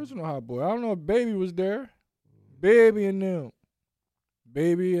 Original hot boy. I don't know if Baby was there. Baby and them.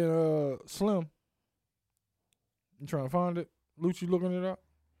 Baby and Slim. You trying to find it? Lucci looking it up?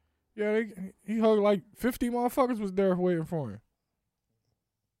 Yeah, he hugged like 50 motherfuckers was there waiting for him.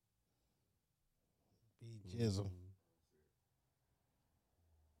 Jizzle.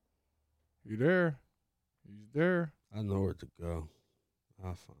 You there? He's there. I know where to go.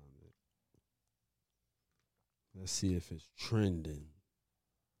 I'll find it. Let's see if it's trending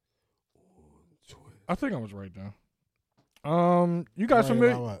on Twitter. I think I was right down. You guys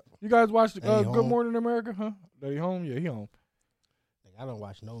familiar? You guys watched Good Morning America, huh? That he home? Yeah, he home. I don't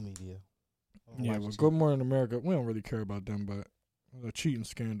watch no media. Yeah, well, Good Morning America, we don't really care about them, but the cheating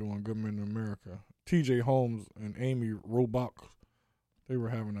scandal on Good Morning America. TJ Holmes and Amy Robach, they were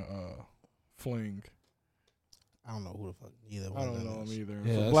having a fling. I don't know who the fuck either. I don't know him either.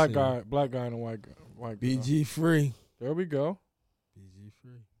 Yeah, so black guy and a white guy. BG free. There we go. BG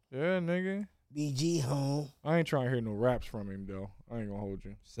free. Yeah, nigga. BG home. I ain't trying to hear no raps from him though. I ain't gonna hold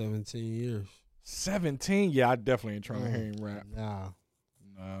you. 17 years. 17? Yeah, I definitely ain't trying to hear him rap. Nah,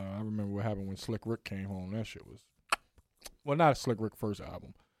 I remember what happened when Slick Rick came home. That shit was, well, not Slick Rick first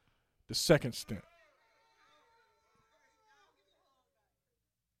album, the second stint.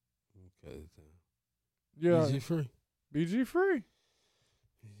 Okay. Yeah. BG free. BG free.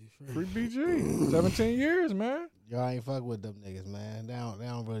 Free BG. 17 years, man. Y'all ain't fuck with them niggas, man. They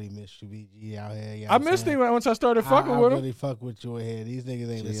don't really miss you, BG, out here. You know I missed him once I started fucking with him. I really fuck with you here. These niggas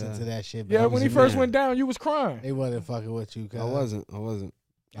ain't listen to that shit. Yeah, when he first went down, you was crying. They wasn't fucking with you. I wasn't.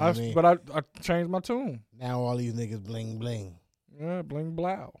 But I changed my tune. Now all these niggas bling bling. Yeah, bling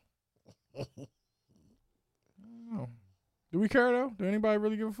blow. Do we care though? Do anybody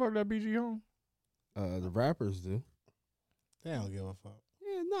really give a fuck that BG home? The rappers do. They don't give a fuck.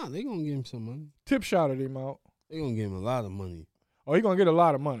 Yeah, nah, they gonna give him some money. Tip shouted him out. They gonna give him a lot of money. Oh, he gonna get a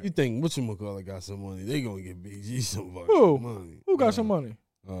lot of money. You think whatchamacallit got some money? They gonna get BG some fucking money. Who got some money?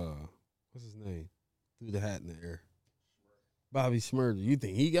 What's his name? Threw the hat in the air. Bobby Shmurda. You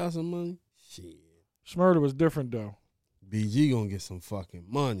think he got some money? Shit. Shmurda was different though. BG gonna get some fucking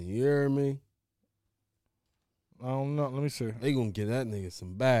money. You hear me? I don't know. Let me see. They gonna get that nigga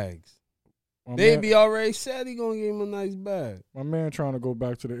some bags. My Baby man, already said he gonna give him a nice bag. My man trying to go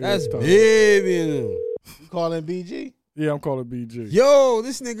back to the That's top. Baby in him. You calling BG? Yeah, I'm calling BG. Yo,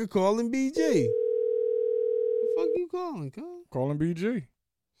 this nigga calling BG. The fuck you calling, cuz? Calling BG.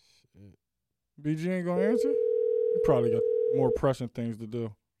 Shit. BG ain't gonna answer? He probably got more pressing things to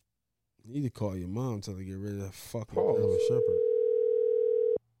do. You need to call your mom until they get rid of that fucking Pause. German Shepherd.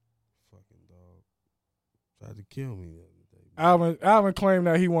 Fucking dog. Tried to kill me the other day. Alvin claimed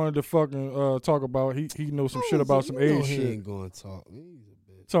that he wanted to fucking talk about he knows some shit about some AIDS he shit. He ain't gonna talk. He's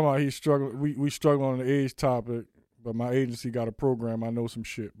a bitch. Talking about he's struggling. We struggle on the AIDS topic, but my agency got a program. I know some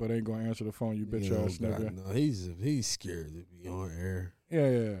shit, but ain't gonna answer the phone. You bitch ass nigga. No, he's scared to be on air.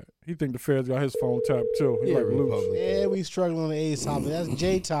 Yeah. He think the feds got his phone tapped too. He like loose. Yeah, we struggling on the AIDS topic. That's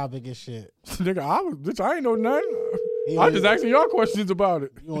J topic and shit. Nigga, I ain't know nothing. I'm just asking y'all questions about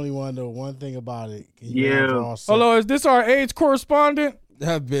it. You only want to know one thing about it. Hello, is this our AIDS correspondent?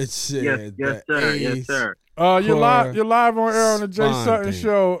 That bitch said. Yes, sir. Yes, sir. You're live on air on the Jay Sutton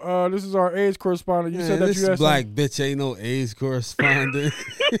Show. This is our AIDS correspondent. You said that you had black bitch ain't no AIDS correspondent.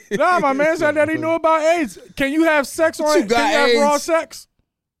 Nah, my man said that he knew about AIDS. Can you have sex on it? Can you have raw sex?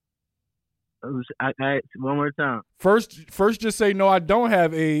 One more time. First, just say no. I don't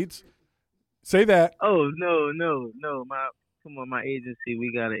have AIDS. Say that. Oh no. My agency,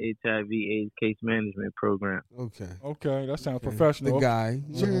 we got an HIV/AIDS case management program. Okay, that sounds professional. The guy.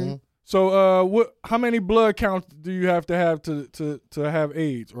 Mm-hmm. So, how many blood counts do you have to have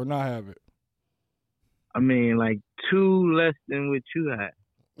AIDS or not have it? I mean, like 2 less than what you had.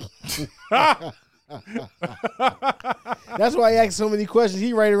 That's why he asks so many questions.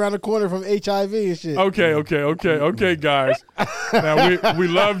 He right around the corner from HIV and shit. Okay, guys. Now we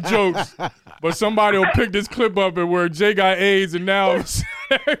love jokes, but somebody will pick this clip up and where Jay got AIDS and now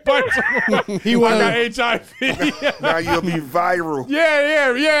everybody's I got HIV. Now you'll be viral.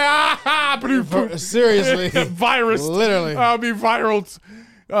 Yeah. Seriously, virus. Literally, I'll be viral.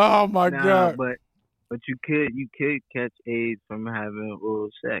 Oh my God. But you could catch AIDS from having oral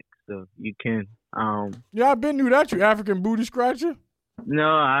sex, so you can. Yeah, I been knew that, you African booty scratcher. No,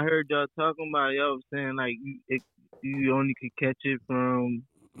 I heard y'all talking about y'all saying like you only could catch it from.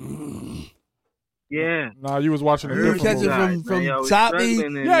 Yeah. Nah, you was watching. You catch it from Toppy.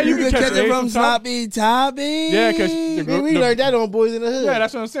 Yeah, you can catch it from Toppy. Yeah, because we learned that on Boys in the Hood. Yeah,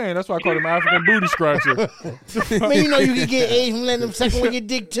 that's what I'm saying. That's why I call him African booty scratcher. Man, you know you can get AIDS from letting them suck on your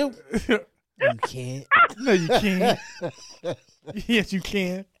dick too. You can't. No, you can't. Yes, you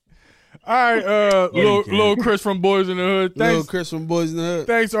can. All right, little Chris from Boys in the Hood. Thanks. Little Chris from Boys in the Hood.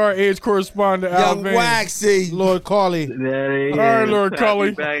 Thanks to our AIDS correspondent, Young Waxy. Lord Carly. All right, Lord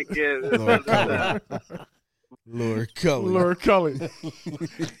Cully. Lord Cully. Lord Cully. Bruce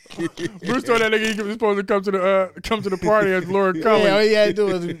told that nigga he was supposed to come to the party as Lord Cully. Yeah, all he had to do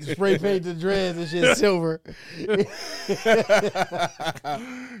was spray paint the dreads and shit silver.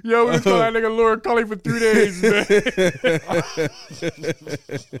 Yo, we just call that nigga Lord Cully for 3 days, man.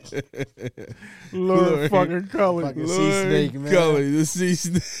 Lord fucking Cully. Fucking sea snake, man. Cully, the sea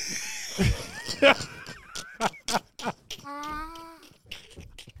snake.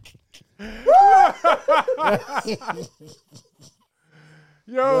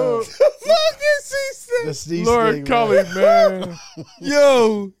 Yo, fucking sea Lord Cully, man.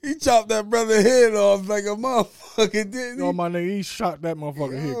 Yo, he chopped that brother head off like a motherfucker, didn't he? Yo, my nigga, he shot that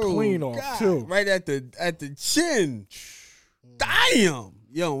motherfucker head clean off God, too. right at the chin. Damn.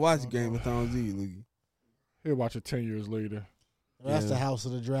 You don't watch Game of Thrones, do you, Loogie? He'll watch it 10 years later. That's the House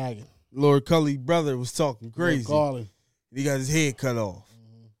of the Dragon. Lord Cully's brother was talking crazy. Lord he got his head cut off.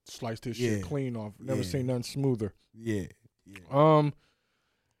 Sliced his shit clean off. Never seen nothing smoother. Yeah.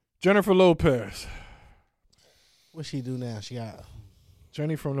 Jennifer Lopez. What she do now? She got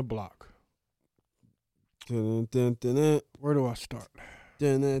Jenny from the block. Dun, dun, dun, dun. Where do I start?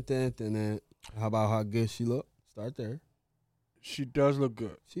 Dun, dun, dun, dun, dun. How about how good she look? Start there. She does look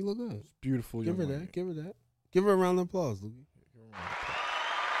good. She look good. It's beautiful. Give her that. Give her that. Give her a round of applause, Lugie.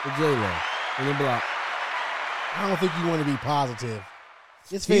 For J-Lo in the block. I don't think you want to be positive.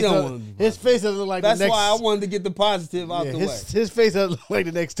 His face doesn't look like that's the next. That's why I wanted to get the positive out the way. His face doesn't look like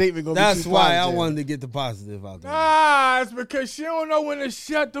the next statement going to be That's why positive. I wanted to get the positive out the way. It's because she don't know when to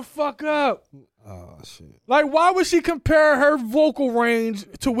shut the fuck up. Oh, shit. Like, why would she compare her vocal range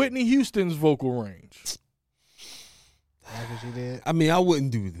to Whitney Houston's vocal range? That's what she did. I mean, I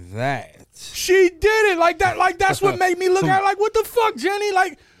wouldn't do that. She did it like that. Like, that's what made me look at her like, what the fuck, Jenny?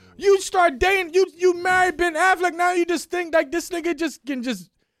 Like, you start dating, you married Ben Affleck, now you just think like this nigga just can just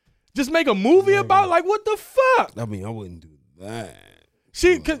make a movie about, like, what the fuck? I mean, I wouldn't do that.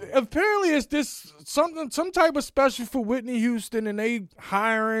 Cause apparently it's this some type of special for Whitney Houston, and they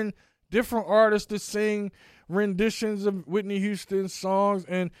hiring different artists to sing renditions of Whitney Houston's songs.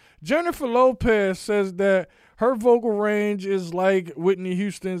 And Jennifer Lopez says that her vocal range is like Whitney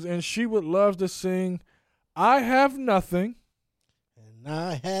Houston's, and she would love to sing "I Have Nothing."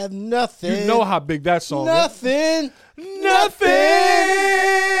 I have nothing. You know how big that song is. Nothing.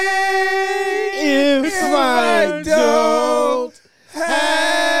 If I don't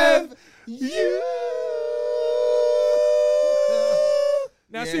have you.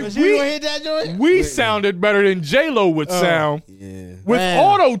 Now, see, we sounded better than J-Lo would sound with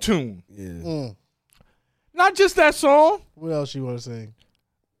auto-tune. Not just that song. What else you want to sing?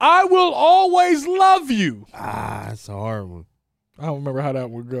 I Will Always Love You. That's a hard one. I don't remember how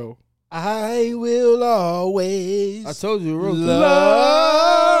that would go. I will always. I told you,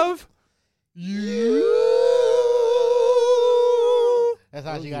 love you.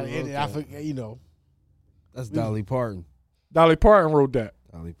 she got to edit. I forget, you know. That's Dolly Parton. Dolly Parton wrote that.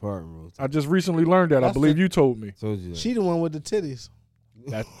 Dolly Parton wrote that. I just recently learned that. I believe you told me. Told you that. She the one with the titties.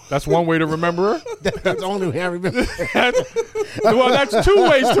 That's one way to remember her. That's the only way I remember. Well, that's two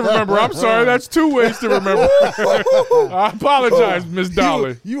ways to remember. I'm sorry. That's two ways to remember. I apologize, Miss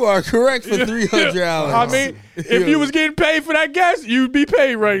Dolly. You are correct for $300. I mean, if you was getting paid for that guess, you'd be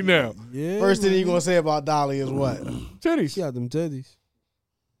paid right now. Yeah. First thing you gonna say about Dolly is what? Titties. She got them titties.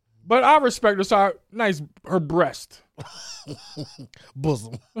 But I respect her. So nice, her breast.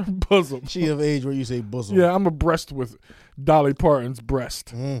 Bosom. Bosom. She of age where you say bosom. Yeah, I'm abreast with Dolly Parton's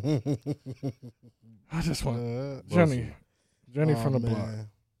breast. I just want Jenny from the block.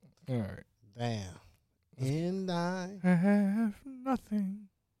 All right. Damn. And I have nothing.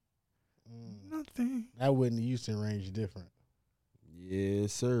 Nothing. That Whitney Houston range different.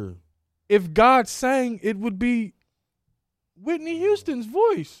 Yes, sir. If God sang, it would be Whitney Houston's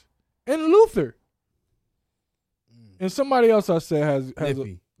voice and Luther. And somebody else I said has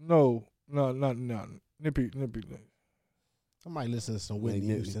Nippy. not Nippy. I might listen to some Whitney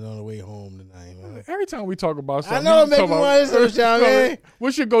Houston on the way home tonight, man. Every time we talk about something, I know it makes me want to listen to y'all, man.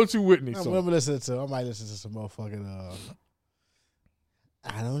 What's your go-to Whitney I song? might listen to some motherfucking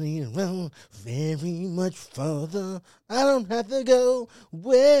I don't need to run very much further. I don't have to go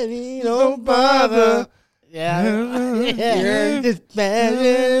where you don't bother. Yeah. This bad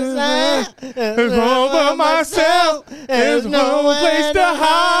is all by myself. There's no place to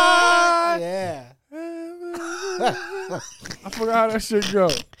hide. Yeah. I forgot how that shit go.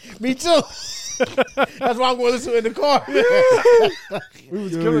 Me too. That's why I'm going to listen to it in the car. We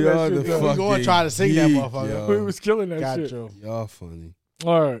was killing that shit. We going to try to sing that motherfucker. We was killing that shit. Y'all funny.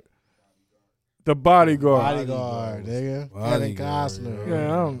 All right. The Bodyguard. Bodyguard, nigga. Kevin Costner.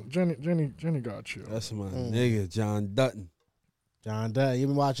 Yeah, Jenny got you. That's my nigga, John Dutton. John Dutton. You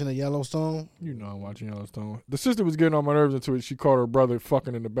been watching the Yellowstone? You know I'm watching Yellowstone. The sister was getting on my nerves until she caught her brother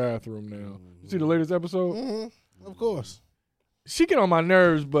fucking in the bathroom now. You see the latest episode? Mm-hmm. Of course. She get on my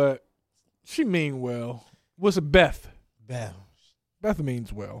nerves, but she mean well. What's a Beth? Beth. Beth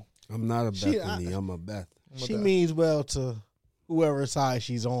means well. I'm not a Bethany. I'm a Beth. She means well to whoever side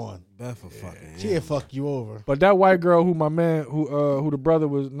she's on. Beth a fucking She'll fuck you over. But that white girl who my man, who the brother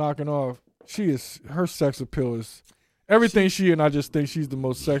was knocking off, her sex appeal is everything and I just think she's the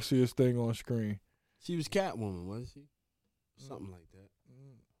most sexiest thing on screen. She was Catwoman, wasn't she? Something like that.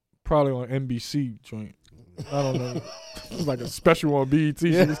 Probably on NBC joint. I don't know. It was like a special on BET.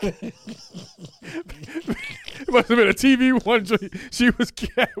 Yeah. It must have been a TV one joint. She was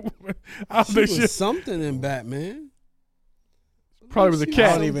Catwoman. She was something in Batman. Probably was a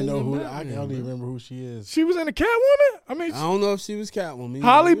cat. I don't even know who. I don't even remember who she is. She was in a Catwoman? I mean, I don't know if she was Catwoman.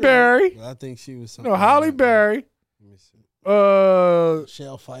 Holly Berry. But I think she was something. No, Holly Berry.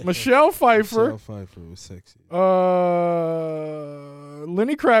 Michelle Pfeiffer. Michelle Pfeiffer was sexy.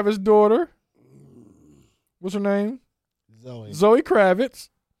 Lenny Kravitz's daughter. What's her name? Zoe Kravitz.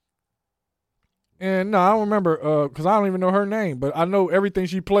 And no, I don't remember because I don't even know her name, but I know everything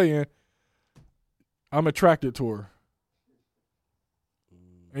she playing. I'm attracted to her.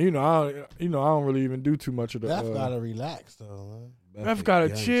 And I don't really even do too much of the. Beth gotta relax though, man. Beth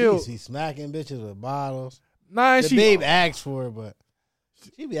gotta chill. She's smacking bitches with bottles. Nah, the babe asks for it, but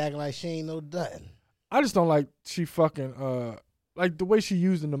she be acting like she ain't no Dutton. I just don't like she fucking like the way she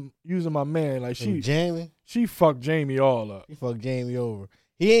using my man. Like Jamie. She fucked Jamie all up. She fucked Jamie over.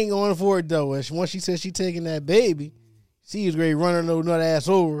 He ain't going for it though. And once she said she taking that baby, she was ready to run her no nut ass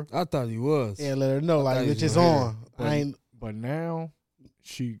over. I thought he was. Yeah, let her know like bitch is on. But now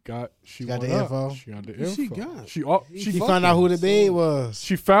she got the info. She got the info. She got. She found out who the babe was.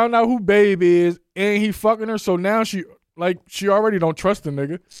 She found out who babe is, and he fucking her. So now she already don't trust the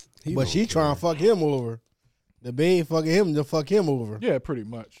nigga. But she trying to fuck him over. The babe fucking him to fuck him over. Yeah, pretty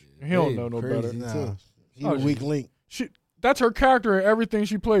much. He don't know no better. Nah, she's a weak link. That's her character in everything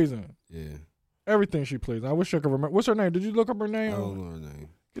she plays in. Yeah. Everything she plays in. I wish I could remember. What's her name? Did you look up her name? I don't know her name.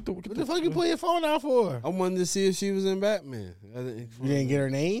 What the fuck you put your phone out for? I wanted to see if she was in Batman. You didn't get her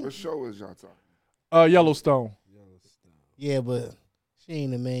name? What show is y'all talking? Yellowstone. Yeah, but she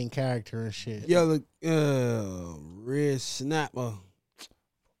ain't the main character and shit. Red Snapper.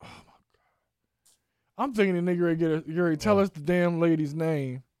 I'm thinking the nigga ready tell us the damn lady's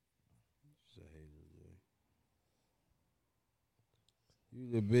name. You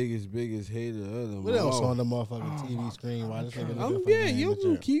the biggest hater of them. What else on the motherfucking TV screen? Why this nigga you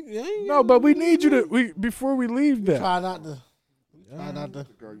can keep. No, but we need you to before we leave that. Try not to.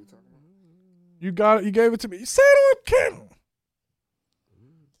 You got it. You gave it to me. You said it on camera.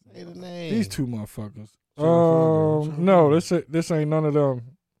 Say the name. These two motherfuckers. No, this ain't none of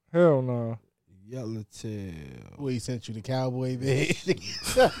them. Hell no. Yellowtail. Well, he sent you the cowboy babe.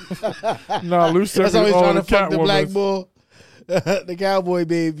 No, Lou sent That's always all trying the to fuck the black Catwoman. boy. The cowboy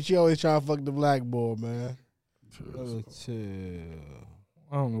babe, she always trying to fuck the black boy, man. Yellowtail.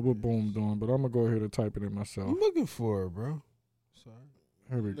 I don't know what Boom doing, but I'm gonna go ahead and type it in myself. I'm looking for it, bro. Sorry.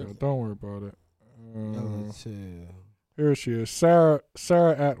 Here we go. Don't worry about it. Yellowtail. Here she is, Sarah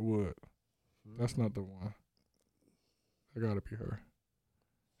Atwood. That's not the one. I gotta be her.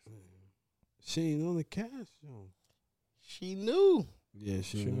 She ain't on the cast show. She knew. Yeah,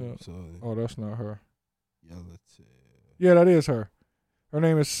 she knew. Sorry. Oh, that's not her. Yellowtail. Yeah, that is her. Her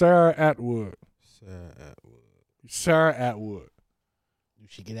name is Sarah Atwood. Sarah Atwood. Sarah Atwood.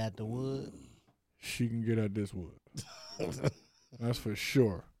 She get out the wood. She can get at this wood. That's for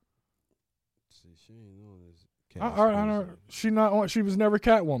sure. See, she ain't on this She not on. She was never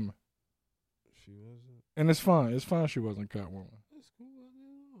Catwoman, She wasn't. and it's fine. It's fine. She wasn't Catwoman. That's cool.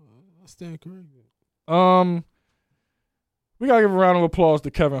 I stand corrected. We gotta give a round of applause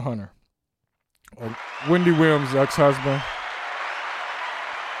to Kevin Hunter, Wendy Williams' ex-husband.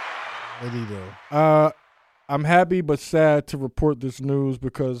 What he do? I'm happy but sad to report this news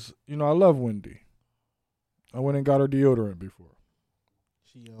because I love Wendy. I went and got her deodorant before.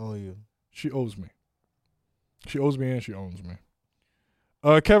 She owe you. She owes me. She owes me and she owns me.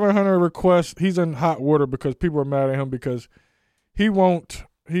 Kevin Hunter requests, he's in hot water because people are mad at him because he won't,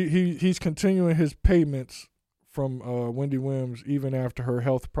 he's continuing his payments from Wendy Williams even after her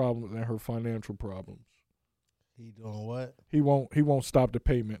health problems and her financial problems. He doing what? He won't stop the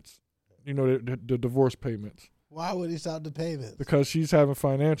payments. The divorce payments. Why would he stop the payments? Because she's having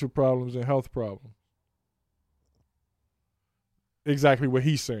financial problems and health problems. Exactly what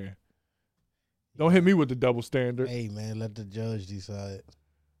he's saying. Don't hit me with the double standard. Hey man, let the judge decide.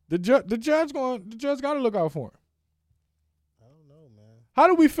 The judge got to look out for him. I don't know, man. How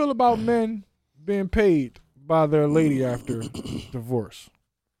do we feel about men being paid by their lady after divorce?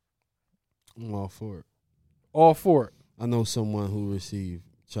 I'm all for it. All for it. I know someone who received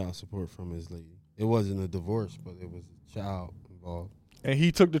child support from his lady. It wasn't a divorce, but it was a child involved. And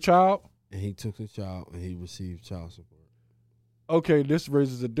he took the child? And he took the child and he received child support. Okay, this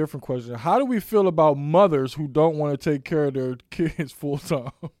raises a different question. How do we feel about mothers who don't want to take care of their kids full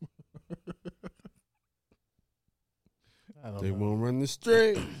time? They won't run the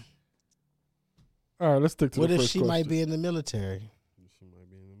street. All right, let's stick to what the if first she question. might be in the military? She might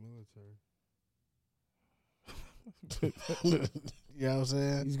be in the military. You know what I'm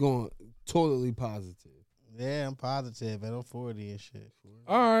saying? He's going totally positive. Yeah, I'm positive, man. I'm 40 and shit.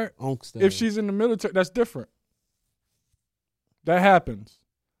 All right. Onkstead. If she's in the military, that's different. That happens.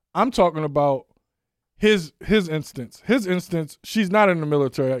 I'm talking about his instance. His instance, she's not in the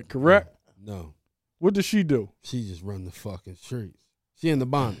military, correct? No. What does she do? She just run the fucking streets. She in the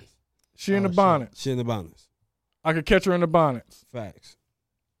bonnets. She in the bonnets. She in the bonnets. I could catch her in the bonnets. Facts.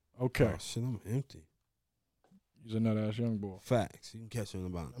 Okay. Oh, shit, I'm empty. He's a nut-ass young boy. Facts. You can catch her in the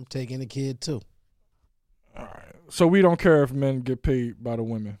bonnet. I'm taking the kid too. All right. So we don't care if men get paid by the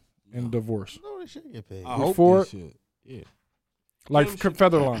women in divorce. No, they should get paid. I hope for they should. Yeah. Like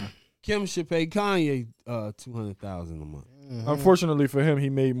Featherline. Kim should pay Kanye $200,000 a month. Mm-hmm. Unfortunately for him, he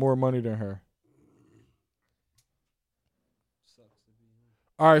made more money than her.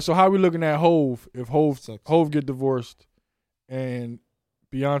 All right, so how are we looking at Hove? If Hove get divorced and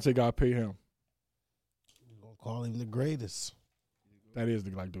Beyonce got to pay him. We're gonna call him the greatest. That is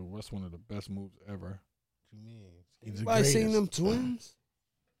that's one of the best moves ever. What you mean? He's the Anybody greatest. seen them twins?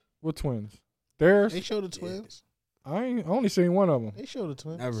 What twins? Theirs? They show the twins. I only seen one of them. They show the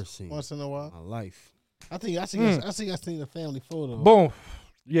twins. Never seen. Once in a while. My life. I think I seen the family photo. Boom.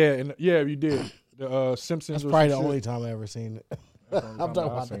 Yeah, and you did. The Simpsons. That's probably the only time I ever seen it. I'm talking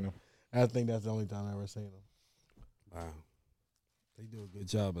about seen them. I think that's the only time I ever seen them. Wow. They do a good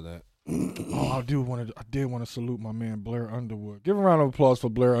job of that. Oh, I did want to salute my man Blair Underwood. Give a round of applause for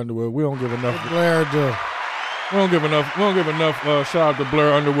Blair Underwood. We don't give enough. What Blair do? We don't give enough shout out to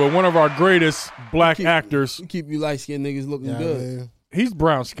Blair Underwood, one of our greatest black actors. Keep you light skinned niggas looking good. Man. He's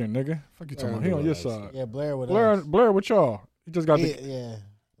brown skinned, nigga. Fuck you talking about? He on your side. Yeah, Blair with us. Blair with y'all. He just got Yeah.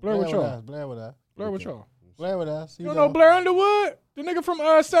 Blair with y'all. Blair with us. Blair with y'all. Blair with us. You don't know Blair Underwood? The nigga from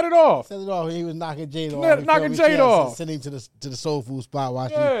Set It Off. Set It Off. He was knocking Jade off. Knocking Jade off. Sending him to the soul food spot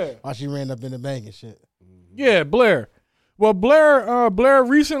while she ran up in the bank and shit. Yeah, Blair. Well, Blair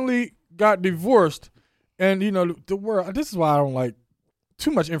recently got divorced, and the world. This is why I don't like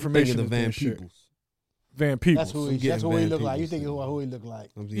too much information. The Van Peoples. Van Peebles. That's who he look like. You think who he look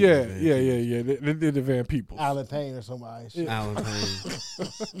like? Yeah. They're the Van Peebles. Alan Payne or somebody. Shit. Alan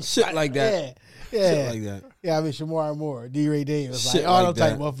Payne. Shit like that. Yeah. Shit like that. Yeah, I mean, Shamar Moore, D. Ray Davis. Shit Like, all like them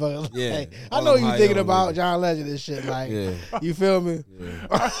type that. motherfuckers. Yeah. Like, I know you thinking about John Legend and shit. Like, you feel me?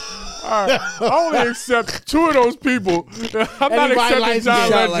 All right. I only accept 2 of those people. I'm not accepting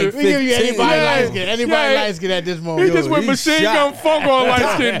John Legend. Like we give you anybody light skin. Anybody light skin at this moment. He just went Machine Gun Funk on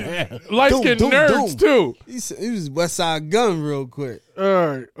light skin nerds too. He was West Side Gun real quick. All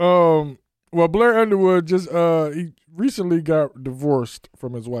right. Well, Blair Underwood just he recently got divorced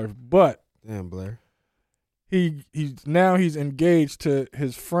from his wife, but damn Blair. He's engaged to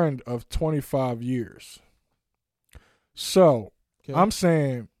his friend of 25 years. So I'm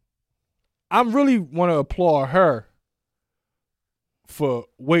saying I really want to applaud her for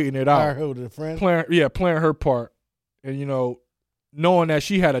waiting it out. Her, the friend? Playing her part. And, knowing that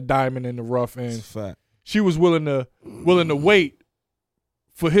she had a diamond in the rough and she was willing to wait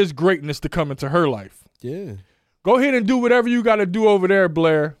for his greatness to come into her life. Yeah. Go ahead and do whatever you got to do over there,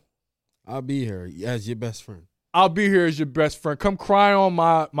 Blair. I'll be here as your best friend. I'll be here as your best friend. Come cry on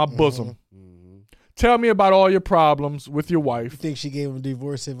my bosom. Tell me about all your problems with your wife. You think she gave him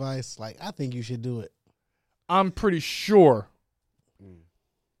divorce advice? Like, I think you should do it. I'm pretty sure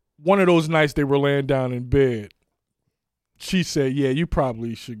one of those nights they were laying down in bed, she said, yeah, you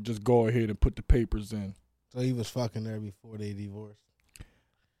probably should just go ahead and put the papers in. So he was fucking her before they divorced.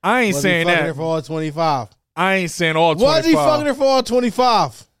 I ain't saying that. Was he fucking her for all 25? I ain't saying all 25. Was he fucking her for all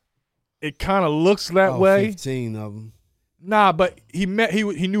 25? It kind of looks that way. 15 of them. Nah, but he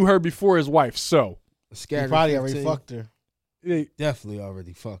knew her before his wife, so. He probably already fucked her. Definitely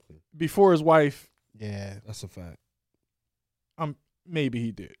already fucked her. Before his wife. Yeah. That's a fact. Maybe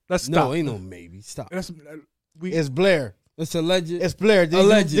he did. Let's stop. No, ain't no maybe. Stop. It's Blair. It's alleged. It's Blair.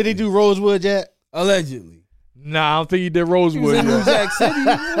 Did he do Rosewood yet? Allegedly. Nah, I don't think he did Rosewood. He was in New Jack City.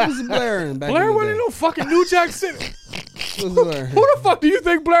 What was Blair in back Blair in the wasn't day? no fucking New Jack City. Who the fuck do you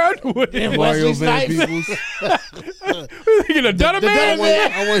think Blair Underwood is? Mario Van Peebles. You thinking of Dunham Man?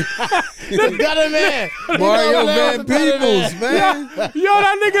 The Gutter Man. Mario Van Peebles, man. Yo,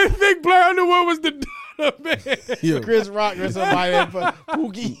 that nigga think Blair Underwood was the Dunham Man. Yo. Chris Rock or somebody.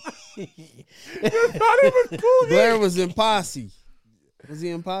 Pookie. It's not even Pookie. Blair was in Posse. Was he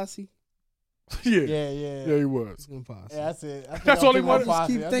in Posse? Yeah, he was. In Posse. Yeah, that's it. That's all he wanted. Just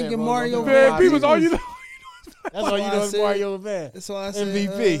keep thinking Mario Van Peebles. All you know. That's all you know is Mario Van. That's why I said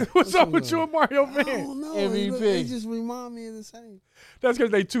MVP. What's up with you and Mario Van? MVP. They just remind me of the same. That's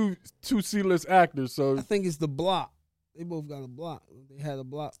because they two C-list actors. So I think it's the block. They both got a block. They had a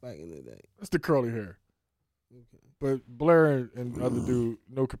block back in the day. That's the curly hair. Okay. But Blair and the other dude,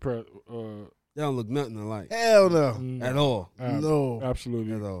 no compare. They don't look nothing alike. Hell no. At all. No.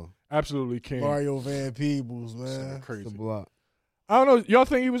 Absolutely. At all. Absolutely can't. Mario Van Peebles, man. Crazy. The block. I don't know. Y'all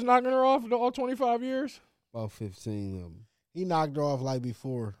think he was knocking her off all 25 years? About 15 of them. He knocked her off like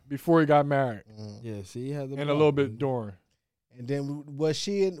before. Before he got married. Yeah, see, he had the and a little bit during. And then was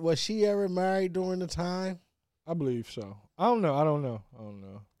she ever married during the time? I believe so. I don't know.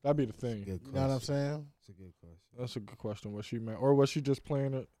 That'd be the thing. You know what I'm saying? That's a good question. That's a good question. Was she married, or was she just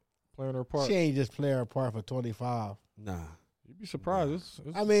playing her part? She ain't just playing her part for 25. Nah. You'd be surprised. It's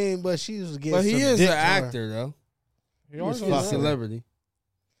I mean, but she was getting. But he some is dick an to her. actor, though. He's a celebrity.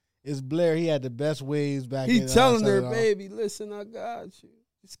 It's Blair. He had the best waves back. He in telling her, outside baby, listen, I got you.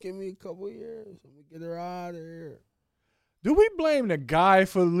 Just give me a couple years. I'm gonna get her out of here. Do we blame the guy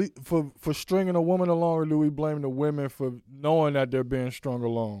for stringing a woman along, or do we blame the women for knowing that they're being strung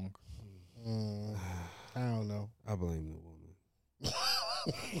along? I don't know. I blame the woman.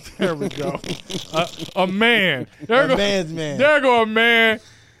 There we go. A man. Man's man. There go a man.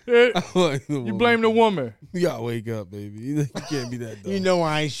 You blame the woman. You gotta wake up, baby. You can't be that dumb. You know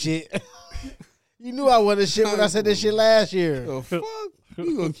I ain't shit. You knew I wasn't shit when I said this shit last year. The fuck?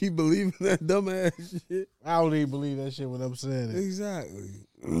 You gonna keep believing that dumbass shit? I don't even believe that shit when I'm saying it. Exactly.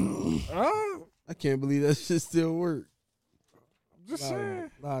 I can't believe that shit still work. Just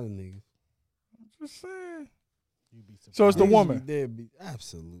saying. A lot of niggas. Just saying. So it's the woman.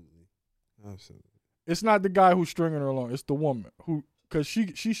 Absolutely. It's not the guy who's stringing her along. It's the woman who, because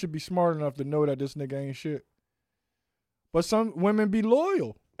she should be smart enough to know that this nigga ain't shit. But some women be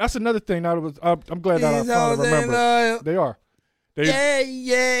loyal. That's another thing. I'm glad that I finally remember. They are.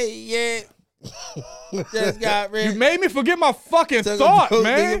 Yeah. Just got rich. You made me forget my fucking thought,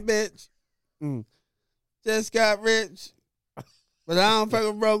 man. Bitch. Just got rich. But I don't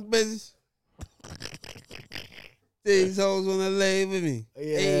fucking broke business. These hoes wanna lay with me.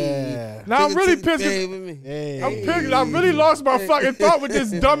 Yeah. Now I'm really pissed. Hey. I'm pissed. I really lost my fucking thought with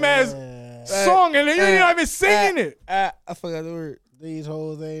this dumbass song and you're not even singing it. I forgot the word. These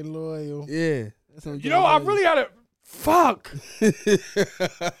hoes ain't loyal. Yeah. You know, I really had to. Fuck. You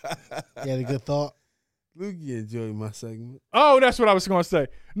had a good thought. Luke, you enjoyed my segment. Oh, that's what I was going to say.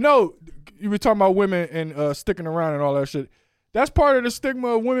 No, you were talking about women and sticking around and all that shit. That's part of the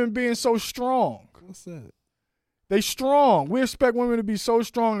stigma of women being so strong. What's that? They strong. We expect women to be so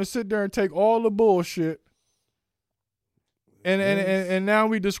strong to sit there and take all the bullshit. And now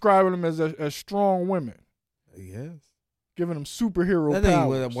we describing them as strong women. Yes. Giving them superhero that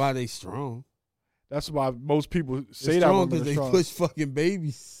powers. Ain't why they strong. That's why most people say they're that strong because they push fucking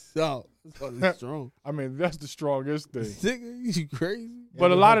babies out. That's why they're strong. I mean, that's the strongest thing. You crazy?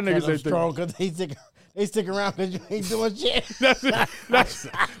 But a lot of niggas ain't strong because they stick around because you ain't doing shit. That's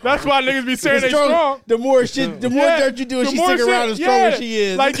why niggas be saying they strong. The more shit, the more dirt you do, she stick around the stronger she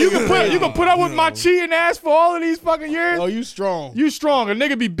is. Like you can put up with my cheating ass for all of these fucking years. Oh, you strong. You strong. A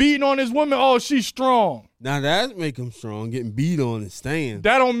nigga be beating on his woman. Oh, she's strong. Now that make him strong. Getting beat on and staying.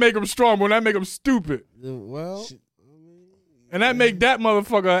 That don't make him strong, but that make him stupid. Well, and that make that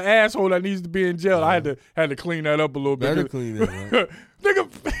motherfucker an asshole that needs to be in jail. I had to clean that up a little bit. Better clean that up.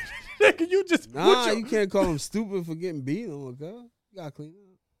 Nigga, you just you can't call him stupid for getting beat on. Okay? You gotta clean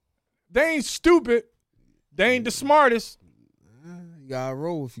it up. They ain't stupid. They ain't the smartest. You gotta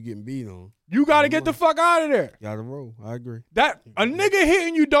roll if you're getting beat on. You gotta get the fuck out of there. You gotta roll. I agree. That a nigga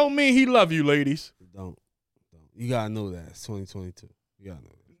hitting you don't mean he love you, ladies. Don't. You gotta know that. It's 2022. You gotta know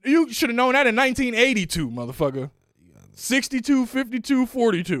that. You should have known that in 1982, motherfucker. 62, 52,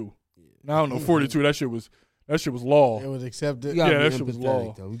 42. Now, I don't know, 42. That shit was law. It was accepted. Yeah, that shit was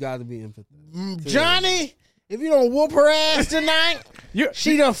law. Though. We gotta be empathetic. Johnny, if you don't whoop her ass tonight,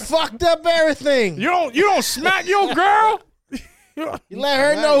 she done fucked up everything. You don't smack your girl. You let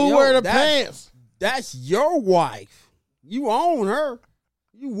her know who wear the pants. That's your wife. You own her.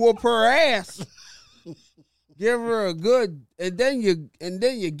 You whoop her ass. Give her a good, and then you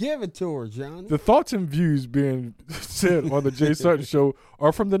give it to her, Johnny. The thoughts and views being said on the Jay Sutton Show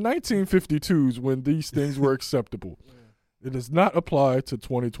are from the 1952s when these things were acceptable. It does not apply to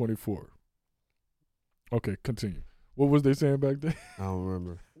 2024. Okay, continue. What was they saying back then? I don't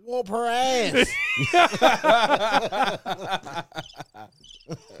remember. Whoop her ass.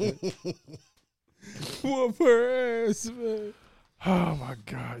 Whoop her ass, man. Oh my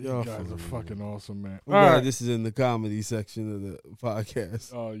God, you guys are fucking awesome, man. All right, this is in the comedy section of the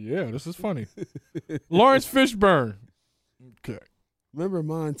podcast. Oh yeah, this is funny. Lawrence Fishburne. Okay. Remember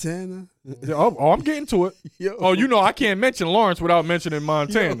Montana? Oh, I'm getting to it. Oh, you know I can't mention Lawrence without mentioning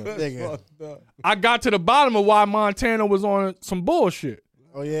Montana. I got to the bottom of why Montana was on some bullshit.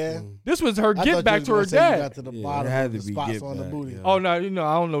 Oh yeah, this was her get back to her dad. Got to the bottom of the spots on the booty. Oh no, I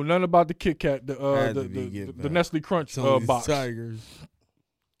don't know nothing about the Kit Kat, the Nestle Crunch box. Tigers.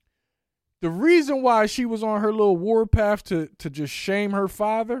 The reason why she was on her little warpath to just shame her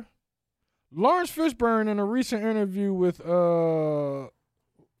father, Lawrence Fishburne in a recent interview with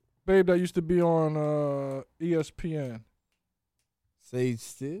babe that used to be on ESPN. Sage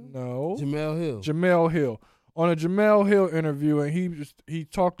Steele? No. Jamel Hill. On a Jamel Hill interview, and he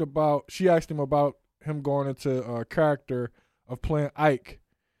talked about, she asked him about him going into a character of playing Ike.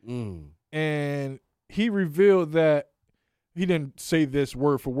 And he revealed that, he didn't say this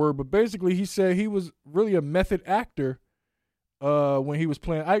word for word, but basically he said he was really a method actor when he was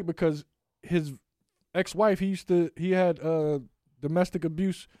playing Ike because his ex-wife, he had domestic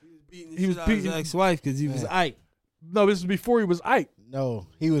abuse. He was beating his ex-wife because he was Ike. No, this is before he was Ike. No,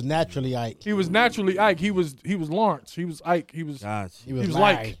 he was naturally Ike. He was naturally Ike. He was Lawrence. He was Ike. He was Larry. He was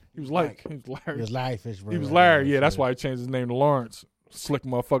Larry. He was Larry Fishburne. He was Larry. Yeah, that's why he changed his name to Lawrence. Slick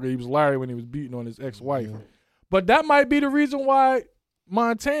motherfucker. He was Larry when he was beating on his ex-wife. Yeah. But that might be the reason why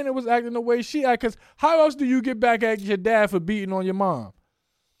Montana was acting the way she acted. Because how else do you get back at your dad for beating on your mom?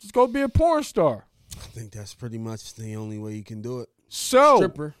 Just go be a porn star. I think that's pretty much the only way you can do it. So,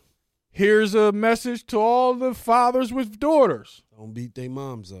 stripper. Here's a message to all the fathers with daughters. Don't beat their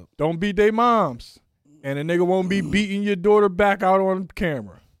moms up. Don't beat their moms. And a nigga won't be beating your daughter back out on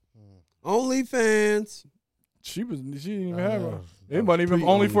camera. OnlyFans. She didn't even have her. It wasn't even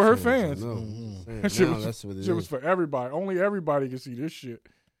only for her fans. No. That's what it was for everybody. Only everybody can see this shit.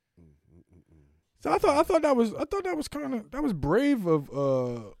 So I thought that was brave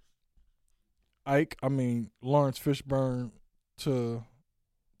of Ike. I mean Lawrence Fishburne to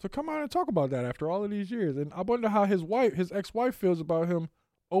come out and talk about that after all of these years. And I wonder how his ex-wife feels about him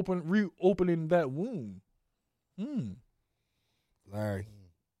reopening that wound. Larry.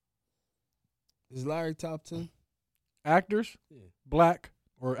 Is Larry top 10? Actors? Yeah. Black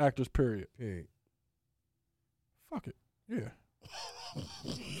or actors, period? Period. Fuck it. Yeah.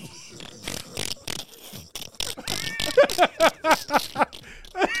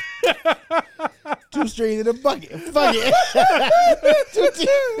 2 strings in the bucket. Fuck it. 2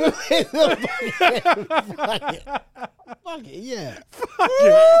 strings in the bucket. Fuck it, yeah. Fuck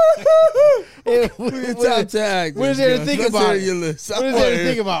it. Who your top 10 actors? What is there to think about? Your list. What is there to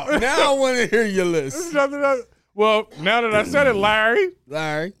think about? Now I want to hear your list. Well, now that I said it, Larry,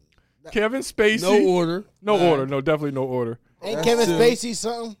 Kevin Spacey. No order. No order. No, definitely no order. Ain't Kevin Spacey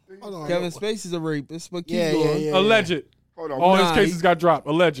something? Hold on. Kevin Spacey's a rapist, but keep going. Yeah. Alleged. Hold on. All his cases got dropped.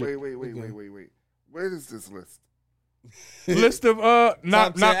 Alleged. Wait. Where is this list? List of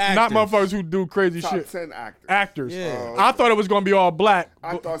not motherfuckers who do crazy Top shit. 10 actors. Actors. Yeah. I thought it was gonna be all black.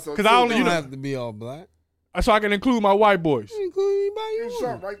 I thought so. Because I only You don't have to be all black. so I can include my white boys. Include anybody You you shot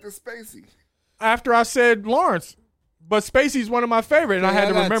want. right to Spacey. After I said Lawrence, but Spacey's one of my favorite, and I had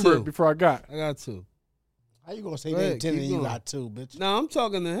to got remember 2. it before I got. I got 2. How you gonna say Go that ahead, 10 and keep you going. got 2, bitch? No, I'm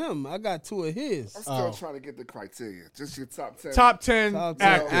talking to him. I got 2 of his. I'm still trying to get the criteria. Just your top 10. Top 10 Top 10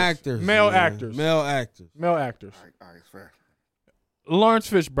 actors. actors. Male man. actors. Male actors. Male actors. All right, fair. Lawrence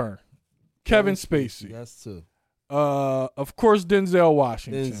Fishburne. Kevin Spacey. That's 2. Of course, Denzel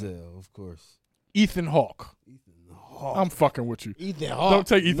Washington. Denzel, of course. Ethan Hawke. I'm fucking with you. Ethan Hawke. Don't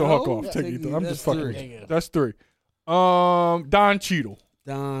take Ethan No, Hawke off. yeah, Take take Ethan. it. I'm That's just fucking 3. with you. That's 3. Don Cheadle.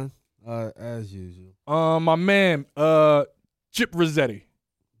 Don, as usual. My man, Chip Rossetti.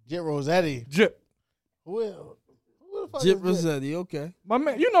 Jip Rossetti. Jip. Who the fuck Jip is Rossetti, okay. My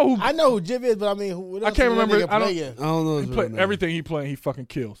man, you know who? I know who Jip is, but I mean, who I can't remember. I don't know his he real name. everything he playing, he fucking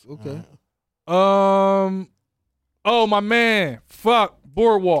kills. Okay. Oh, my man. Fuck.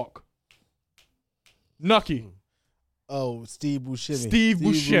 Boardwalk. Nucky. Oh, Steve Buscemi. Steve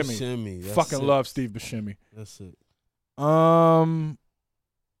Buscemi. Buscemi. That's Fucking it. love Steve Buscemi. That's it. I'm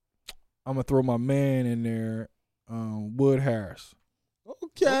gonna throw my man in there. Wood Harris.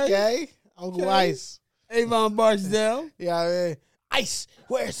 Okay. Uncle Ice. Avon Barksdale. Yeah, I mean, Ice.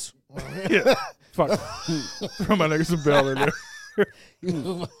 Where's? Yeah. Fuck. Throw my nigga some bell in there.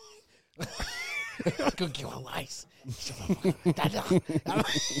 Go get on Ice.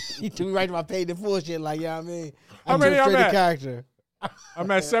 You took me right to my paid in full shit, like, you know what I mean? How many I'm at? Character. I'm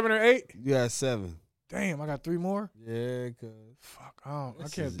at 7 or 8. You got 7. Damn, I got 3 more. Yeah, cuz. Fuck, I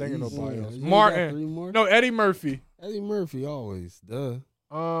can't think of nobody else. You got 3 Martin. more? No, Eddie Murphy. Eddie Murphy, always. Duh.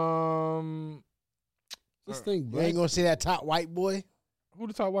 Just think, You black. ain't gonna see that top white boy? Who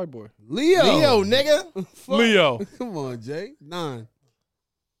the top white boy? Leo. Leo, nigga. Leo. Come on, Jay. 9.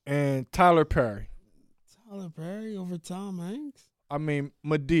 And Tyler Perry. Tyler Perry over Tom Hanks? I mean,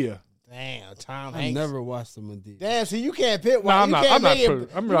 Medea. Damn, Tom I Hanks. never watched the Medea. Damn, see, you can't pick white. No, I'm you not- can't I'm not make putting- it.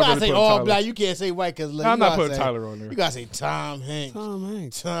 I'm you not gotta really say putting all Tyler. black. You can't say white because I'm not putting Tyler on there. You gotta say Tom Hanks. Tom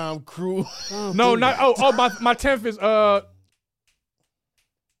Hanks. Tom Cruise. No, not. My 10th is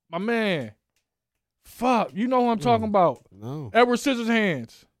my man. Fuck, you know who I'm talking about? No. Edward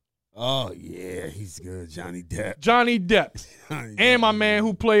Scissorhands. Oh, yeah, he's good. Johnny Depp. Johnny Depp. And my man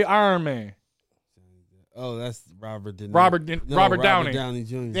who played Iron Man. Oh, that's Robert De Niro. Robert Downey.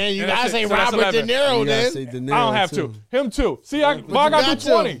 Jr. Then you And gotta that's say it. So that's Robert De 11. Niro. You gotta Then say De Niro, I don't have too. to. Him too. See, I you got got to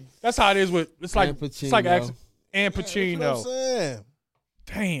to. 20. That's how it is with. It's like And it's like Pacino. and that's what I'm Pacino. saying.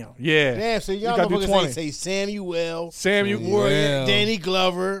 Damn. Yeah. Damn, so y'all You gotta do motherfuckers 20. say Samuel, Samuel. Well, Danny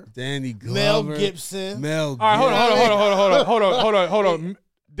Glover, Danny Glover. Mel Gibson. Mel All right, hold Gibson. on.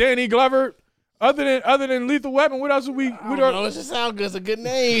 Danny Glover. Other than Lethal Weapon, what else would we? I don't know. It just sounds good. It's a good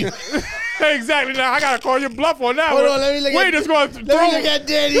name. Exactly. Now I gotta call your bluff on that Hold one. on, let me look Wait, at- just going Let me look at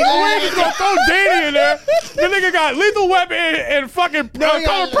Danny. We ain't just gonna throw Danny in there. The nigga got Lethal Weapon and fucking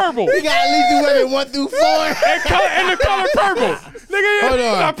color purple. He got Lethal Weapon 1 through 4. and the color purple. Nigga, Hold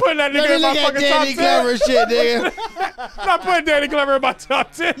on. not putting that Let nigga me in my look at fucking top Danny 10. Glover shit, nigga. Not putting Danny Glover in my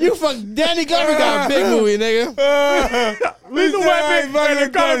top 10. You fuck Danny Glover got a big movie, nigga. Lethal Weapon and the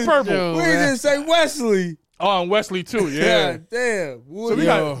color purple. Yo, We didn't say Wesley. Oh, and Wesley too, yeah. God damn. So Woody. we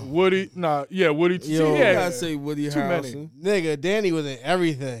got Woody. Woody. Yo, yeah. you gotta say Woody Too Harrelson. many. Nigga, Danny was in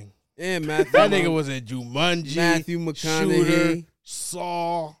everything. And Matthew. That nigga was in Jumanji, Matthew McConaughey. Shooter,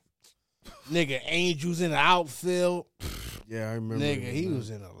 Saw. Nigga, Angels in the outfield. Yeah, I remember. Nigga, he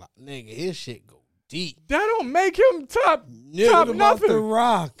was in a lot. Nigga, his shit go deep. That don't make him top Nigga, top What about nothing. The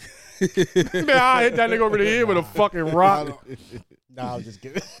Rock? Man, I hit that nigga over the head with a fucking rock. Nah, I'm just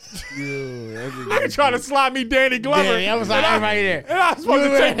kidding. Nigga trying to slide me Danny Glover. Danny, I was like, I'm right there. And I was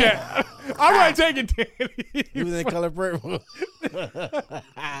supposed to take that. I wasn't taking Danny. He was in color purple.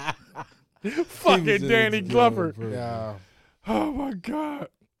 Fucking Danny Glover. Yeah. Oh my God.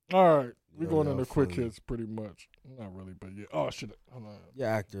 All right. We're going y'all into quick funny. hits pretty much. Not really, but yeah. Oh, shit. Hold on. Your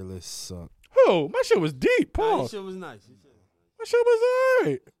actor list suck. Who? My shit was deep. Nah, your Pause. shit was nice. My shit was all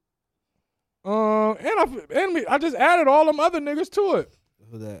right. And I just added all them other niggas to it.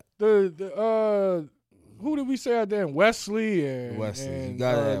 Who that? Who did we say out there? Wesley and you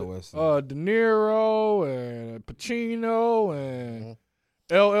gotta add Wesley. De Niro and Pacino and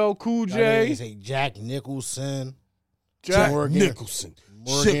LL Cool J. Say Jack Nicholson. Jack Nicholson.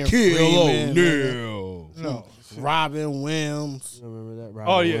 Shaquille O'Neal. No. Robin Williams. You remember that?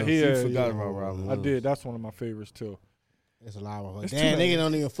 Robin Williams. You forgot about Robin Williams. I did. That's one of my favorites too. It's a lot of damn, nigga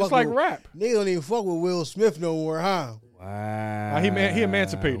don't even fuck. It's like rap. Nigga don't even fuck with Will Smith no more, huh? Wow. He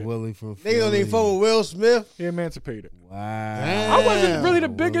emancipated. Willie from Philly. Nigga don't even fuck with Will Smith. He emancipated. Wow. Damn. I wasn't really the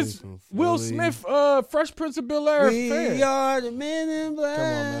biggest Will Smith Fresh Prince of Bel-Air fan. We are the men in black. Come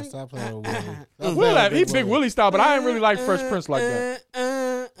on, man. Stop playing with Willie. He big Willie style, but I ain't really like Fresh Prince like that.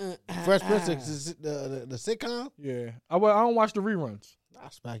 Fresh Prince, the sitcom? Yeah. I don't watch the reruns.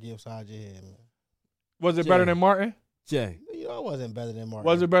 I'll smack you upside your head, man. Was it better than Martin? Jay. You know, it wasn't better than Martin.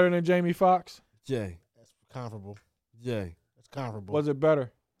 Was it better than Jamie Foxx? Jay. That's comparable. Jay. It's comparable. Was it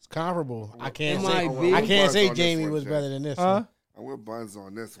better? It's comparable. I can't say Jamie was better than this. I went buns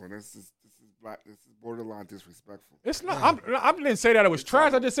on this one. This is black. This is borderline disrespectful. It's not. I didn't say that it was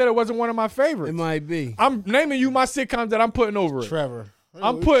trash. I just said it wasn't one of my favorites. It might be. I'm naming you my sitcoms that I'm putting over it. Trevor.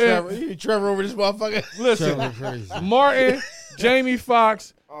 I'm putting Trevor over this motherfucker. Listen, Martin, Jamie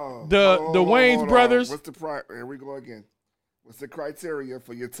Foxx, the Wayans brothers. What's the here we go again. What's the criteria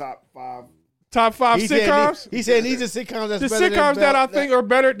for your top five? Top five sitcoms? He said these are sitcoms that's the better sitcoms than that I think are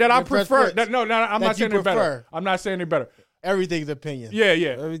better, that I prefer. No, I'm not saying they're prefer. better. I'm not saying they're better. Everything's opinion.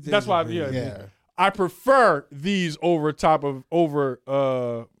 Yeah. That's why. Yeah. I prefer these over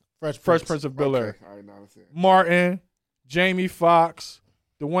Fresh Prince of Bel-Air. Okay. All right, now let's see. Martin, Jamie Foxx,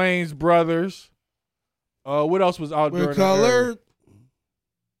 the Wayans brothers. What else was out there? We're colored.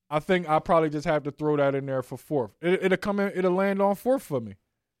 I think I probably just have to throw that in there for fourth. It'll come in. It'll land on fourth for me.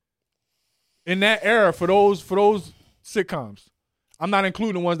 In that era, for those sitcoms, I'm not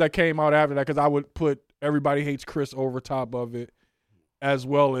including the ones that came out after that because I would put Everybody Hates Chris over top of it, as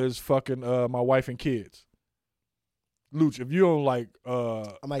well as fucking My Wife and Kids. Luch, if you don't like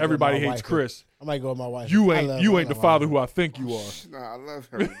Everybody Hates Chris, I might go with my wife. You ain't the father who I think you are. Nah, I love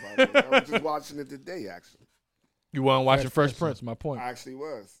Everybody. I was just watching it today, actually. You weren't watching Fresh Prince, my point. I actually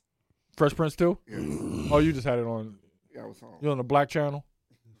was. Fresh Prince too? Yeah. Oh, you just had it on. Yeah, I was home. You on the Black channel?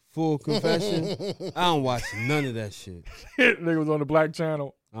 Full confession. I don't watch none of that shit. Nigga was on the Black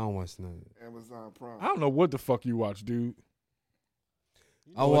channel. I don't watch none of it. Amazon Prime. I don't know what the fuck you watch, dude.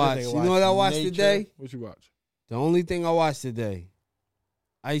 I watch. You know what I watched today? What you watch? The only thing I watched today,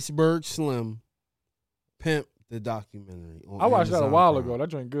 Iceberg Slim, Pimp, the documentary. I watched that a while ago. That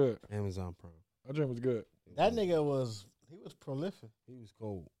joint good. Amazon Prime. That joint was good. That nigga was prolific. He was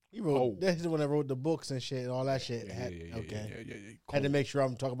cold. He wrote. That's the one that wrote the books and shit and all that shit. Yeah. Had to make sure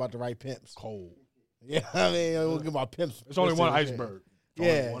I'm talking about the right pimps. Cold. Yeah, I mean, I won't get my pimps. It's only one iceberg.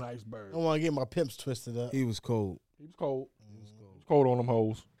 Yeah, one iceberg. I don't want to get my pimps twisted up. He was cold. He was cold. He was cold on them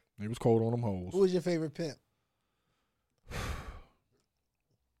hoes. He was cold on them hoes. Who was your favorite pimp?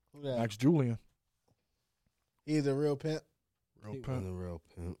 Max Julian. He's a real pimp. Real pimp. A real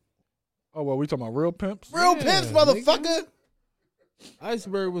pimp. Oh, well, we talking about real pimps? Real pimps, motherfucker.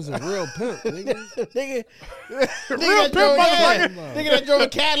 Iceberg was a real pimp, nigga. Nigga, real pimp, motherfucker. Nigga that drove a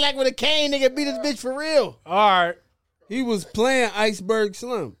Cadillac with a cane, nigga beat his bitch for real. All right. He was playing Iceberg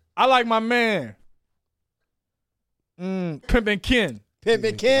Slim. I like my man. Pimpin' Ken.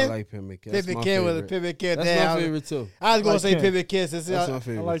 Pimpin' Ken? I like Pimpin' Ken. Pimpin' Ken was a Pimpin' Ken. That's my favorite too. I was going to say Pimpin' Ken. That's my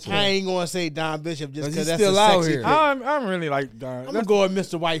favorite. I ain't going to say Don Bishop just because that's still a out sexy here. I'm really like Don. I'm going to go with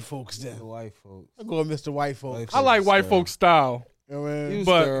Mr. White Folks then. White folks. I'm going with Mr. White Folks. I like white folks style. You know what I mean? He was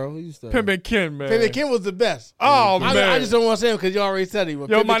but thorough. Pimpin' Ken, man. Pimpin' Ken was the best. Oh, man. I just don't want to say him because you already said he was.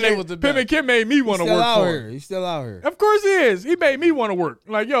 Yo, my Ken nigga, was the best. Pimpin' Ken made me want to work for him. He's still out here. Of course he is. He made me want to work.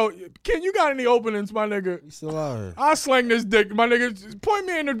 Like, yo, Ken, you got any openings, my nigga? He's still out here. I'll slang this dick. My nigga, point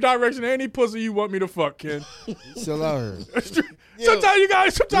me in the direction of any pussy you want me to fuck, Ken. He's still out here. Sometimes you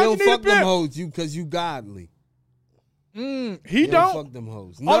got you don't need fuck a them pimp. hoes because you godly. He don't fuck them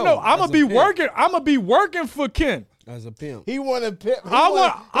hoes. No, I'm gonna be working. I'm gonna be working for Ken. As a pimp. He want to pimp. I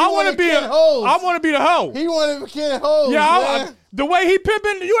want to be the hoe. He wanted Ken hoes. Yeah, the way he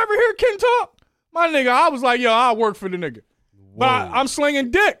pimping. You ever hear Ken talk? My nigga, I was like, yo, I'll work for the nigga. Whoa. But I'm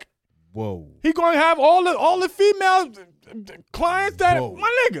slinging dick. Whoa. He gonna have all the female clients that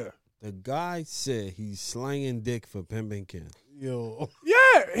my nigga. The guy said he's slanging dick for pimping Ken. Yo.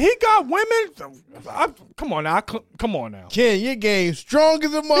 Yeah, he got women. Come on now. Ken, your game strong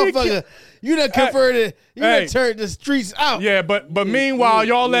as a motherfucker. You done converted. You done turned the streets out. Yeah, but meanwhile,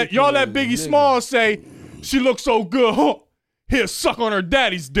 y'all let Biggie Smalls say she looks so good, huh? Here, suck on her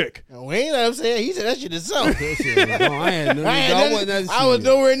daddy's dick. We ain't let him say it. He said that shit is so. I was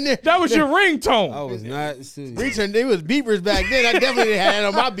nowhere near. That was your ringtone. I was not. There was beepers back then. I definitely had it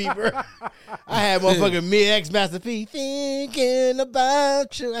on my beeper. I had motherfucking mid-X Master P thinking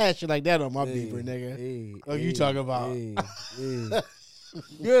about you. I had shit like that on my beeper, nigga. What you talking about?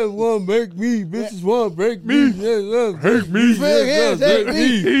 Yeah, want to make me. Bitches want to break me. Hurt me. Take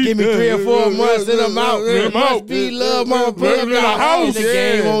me. Give me 3 or 4 months and I'm out. It must be love, mama. Put up the house. The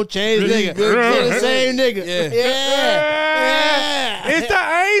game won't change, nigga. Still the same nigga. Yeah. It's the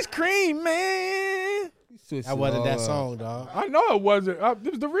ice cream, man. That wasn't that song, dog. I know it wasn't. It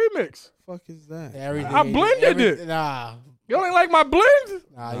was the remix. Fuck is that? I blended it. Nah. You ain't like my blend?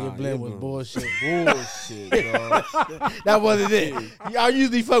 Nah, your blend was bullshit. Bullshit, dog. That wasn't it. I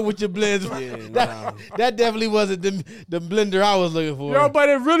usually fuck with your blends. That definitely wasn't the blender I was looking for. Yo, but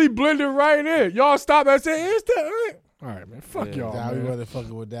it really blended right in. Y'all stop and say, it's the... All right, man. Fuck y'all, Nah, man. we wasn't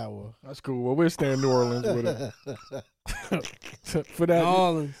fucking with that one. That's cool. Well, we'll stay in New Orleans with it. For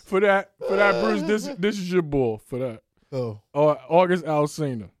that, Bruce, this is your bull for that. Oh. August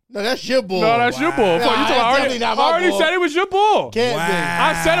Alsina. No, that's your bull. No, that's your bull. Fuck, you talking, I already said it was your bull.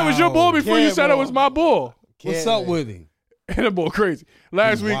 I said it was your bull before you said it was my bull. What's up with him? And the bull crazy.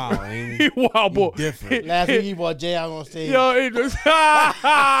 Last week, he wild bull. Different. Last week he brought Jay out on stage. Yo, he just...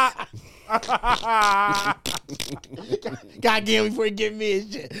 God damn, before he get me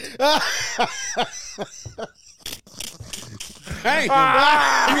and shit. Hey,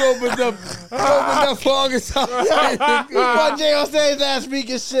 you opened up for August. You brought Jay on stage last week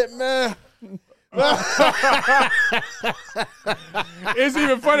and shit, man. It's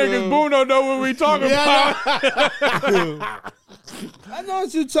even funny because Boone don't know what we talking about. I know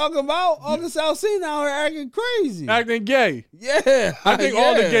what you talking about. August Alsina out here acting crazy. Acting gay. Yeah. I think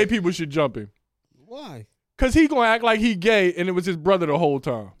all the gay people should jump him. Why? Because he going to act like he gay and it was his brother the whole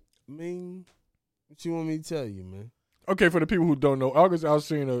time. I mean, what you want me to tell you, man? Okay, for the people who don't know, August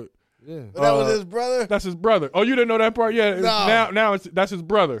Alsina. Yeah. That was his brother? That's his brother. Oh, you didn't know that part? Yeah. No. Now that's his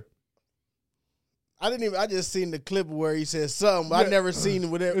brother. I just seen the clip where he said something. But I never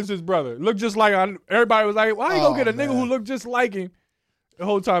seen whatever. It's his brother. Look just like everybody was like, why you gonna get a nigga who look just like him? The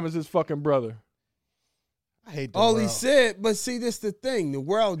whole time it's his fucking brother. I hate all he said, but see, this the thing. The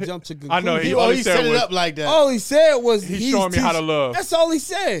world jumped to conclusion. I know. He set it up like that. All he said was he's showing me how to love. That's all he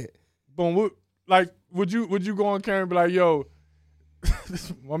said. Boom. Would you go on camera and be like, yo,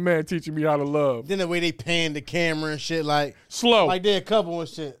 my man teaching me how to love. Then the way they pan the camera and shit, like slow, like they a couple and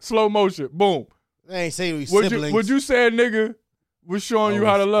shit, slow motion. Boom. They ain't say we siblings. Would you say a nigga was showing you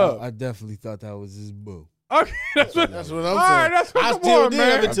how to love? I definitely thought that was his boo. Okay, that's what I'm all saying. Right, that's what I still did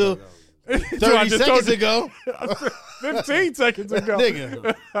man. up until 30 seconds ago. 15 seconds ago.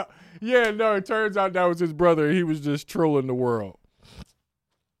 Nigga. Yeah, no, it turns out that was his brother. He was just trolling the world.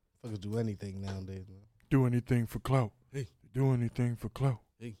 Fuckers do anything nowadays, man. Do anything for clout. Hey. Do anything for clout.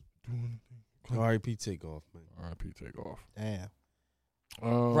 Hey. Do anything for clout. R.I.P. Takeoff, man. R.I.P. Takeoff. Damn.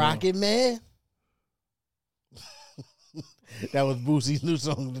 Rocket Man. That was Boosie's new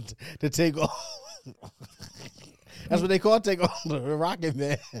song to take off. That's what they call take off, the Rocket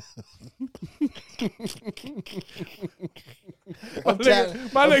Man.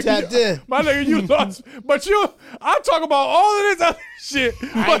 My nigga, you lost. But I talk about all of this other shit.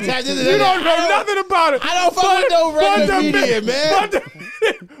 But you don't know nothing about it. I don't fuck with no regular media, man.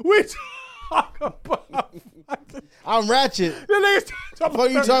 We talk about. I'm ratchet. The niggas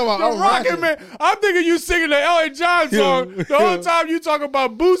what you talking about? I'm Rocket Man. I'm thinking you singing the L.A. John song. The whole time you talking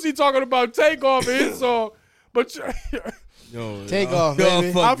about Boosie talking about Takeoff and his song. But Takeoff,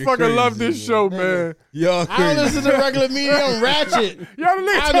 baby. I fucking love this show, man. Y'all crazy. I don't listen to regular media. I'm ratchet. I don't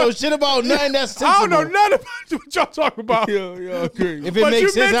know shit about nothing that's sensible. I don't know nothing about what y'all talking about. Y'all crazy. If it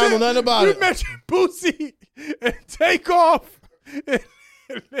makes sense, I don't know nothing about it. You mentioned Boosie and Takeoff.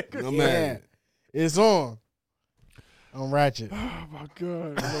 No man. It's on. I'm ratchet. Oh my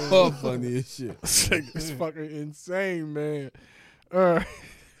god. Oh, funny as shit. It's fucking insane, man.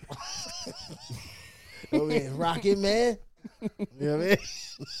 Okay, Rocket Man. You know what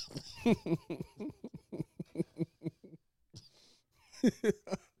I mean?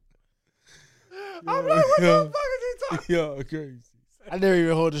 I'm like, what the fuck is he talking? Yo, crazy. I never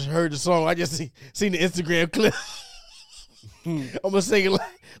even heard the song. I just seen the Instagram clip. I'm gonna sing it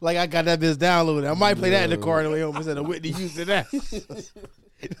like I got that bitch downloaded. I might play that in the car on the way home instead of Whitney Houston. That.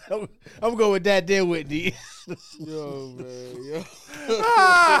 I'm going with that then Whitney. Yo, man, yo.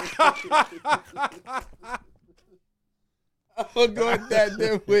 I'm going with that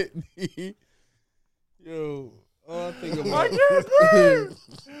then Whitney. Yo, all I think about. I can't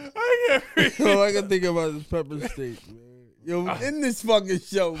breathe. All I can think about is Pepper Steak, man. Yo, in this fucking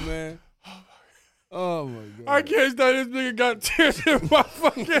show, man. Oh my god. I can't stand this nigga got tears in my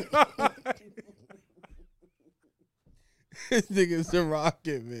fucking eye. This nigga's the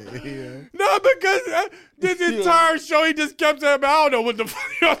Rocket Man. Yeah. No, because this entire show he just kept saying, I don't know what the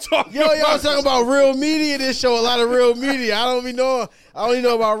fuck y'all talking about. Y'all talking about real media. This show a lot of real media. I don't even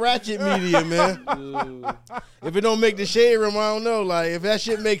know about ratchet media, man. If it don't make the Shade Room, I don't know. Like if that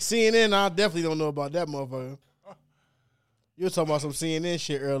shit makes CNN, I definitely don't know about that motherfucker. You were talking about some CNN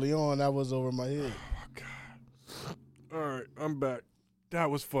shit early on. That was over my head. Oh god. All right, I'm back. That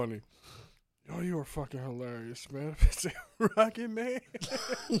was funny. Yo, you were fucking hilarious, man. Rocket Man.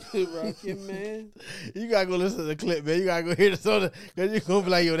 Rocket Man. You gotta go listen to the clip, man. You gotta go hear the soda because you're gonna be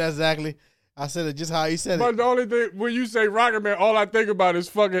like, yo, that's exactly. I said it just how he said it. But the only thing when you say Rocket Man, all I think about is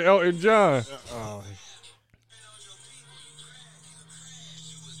fucking Elton John.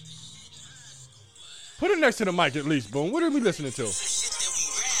 Put it next to the mic at least, Boom. What are we listening to? You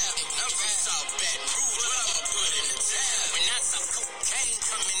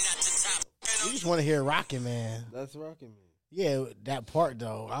just want to hear Rocket Man. That's Rocket Man. Yeah, that part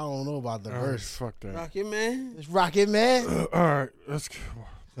though. I don't know about the verse. Fuck that. Rocket Man. It's Rocket Man. All right, let's go.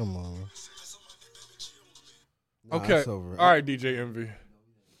 Come on. Nah, Okay. it's over. All right, DJ Envy.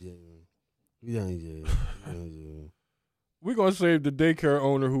 Yeah. We done, We're going to save the daycare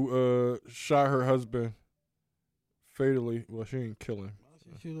owner who shot her husband fatally. Well, she didn't kill him.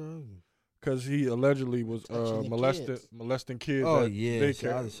 Because he allegedly was molesting kids Oh, at yeah.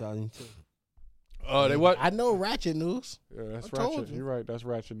 daycare. Shot him too. They what? I know ratchet news. Yeah, that's I told ratchet. you. You're right. That's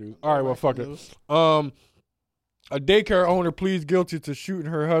ratchet news. All right, well, fuck it. A daycare owner pleads guilty to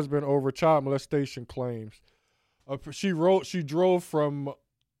shooting her husband over child molestation claims. She drove from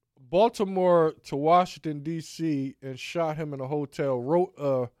Baltimore to Washington D.C. and shot him in a hotel. Wrote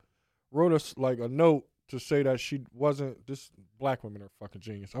us like a note to say that she wasn't. This black women are fucking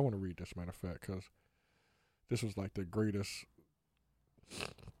genius. I want to read this, matter of fact, because this was like the greatest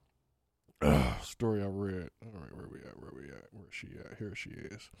story I read. All right, where we at? Where is she at? Here she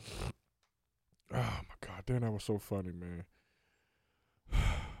is. Oh my god, damn, that was so funny, man.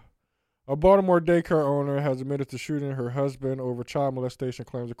 A Baltimore daycare owner has admitted to shooting her husband over child molestation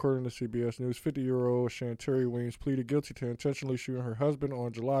claims, according to CBS News. 50-year-old Shanteri Williams pleaded guilty to intentionally shooting her husband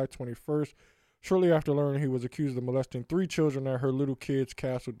on July 21st, shortly after learning he was accused of molesting 3 children at her Little Kids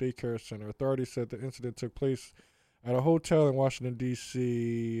Castle Daycare Center. Authorities said the incident took place at a hotel in Washington,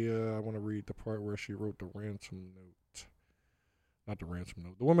 D.C. I want to read the part where she wrote the ransom note. Not the ransom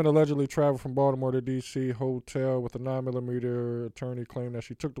note. The woman allegedly traveled from Baltimore to D.C. hotel with a 9mm. Attorney claimed that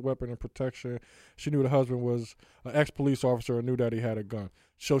she took the weapon in protection. She knew the husband was an ex-police officer and knew that he had a gun.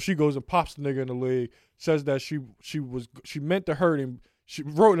 So she goes and pops the nigga in the leg, says that she meant to hurt him. She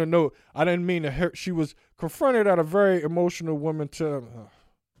wrote in a note, I didn't mean to hurt. She was confronted at a very emotional woman to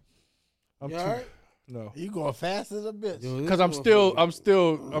No. You going fast as a bitch. Because I'm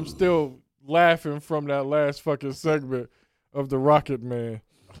still laughing from that last fucking segment of the Rocket Man.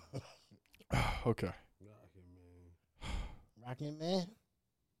 Okay. Rocket Man.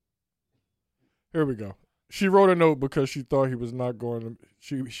 Here we go. She wrote a note because she thought he was not going to.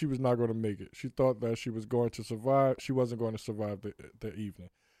 She was not going to make it. She thought that she was going to survive. She wasn't going to survive the evening.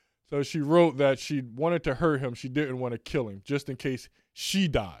 So she wrote that she wanted to hurt him. She didn't want to kill him, just in case she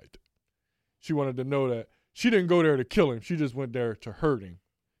died. She wanted to know that she didn't go there to kill him. She just went there to hurt him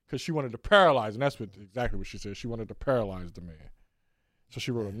because she wanted to paralyze him. That's exactly what she said. She wanted to paralyze the man. So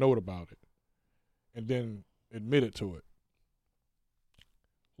she wrote a note about it and then admitted to it.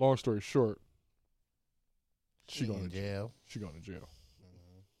 Long story short, she going to jail. She going to jail.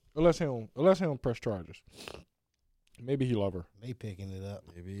 Mm-hmm. Unless he don't press charges. Maybe he love her. They picking it up.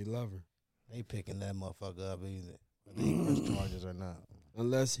 Maybe he love her. They picking that motherfucker up either. Whether he press charges or not.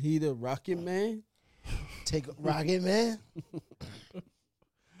 Unless he the Rocket Man. Take a Rocket Man.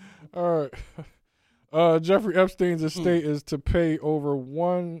 All right. Jeffrey Epstein's estate is to pay over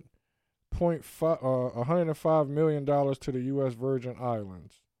 $105 million to the U.S. Virgin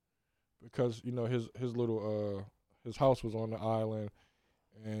Islands because his little his house was on the island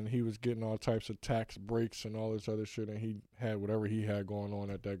and he was getting all types of tax breaks and all this other shit and he had whatever he had going on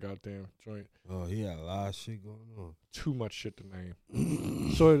at that goddamn joint. Oh, he had a lot of shit going on. Too much shit to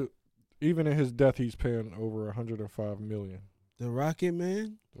name. So even in his death, he's paying over $105 million. The Rocket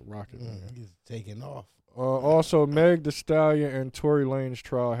Man? The Rocket Man. He's taking off. Also, Meg Thee Stallion and Tory Lanez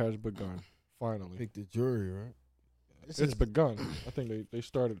trial has begun. Finally, pick the jury, right? It's begun. I think they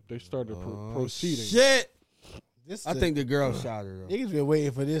started proceeding. Shit. I think the girl shot her. Though. Niggas been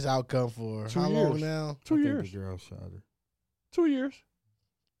waiting for this outcome for 2 how years. long now? 2 years. I think the girl shot her. 2 years.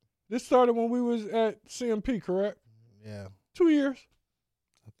 This started when we was at CMP, correct? Yeah. 2 years.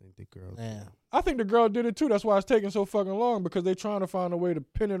 I think the girl. Yeah. I think the girl did it too. That's why it's taking so fucking long, because they're trying to find a way to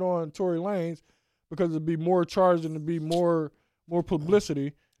pin it on Tory Lanez, because it'd be more charged and it'd be more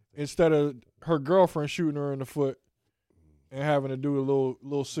publicity instead of her girlfriend shooting her in the foot and having to do a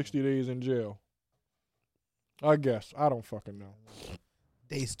little 60 days in jail. I guess. I don't fucking know.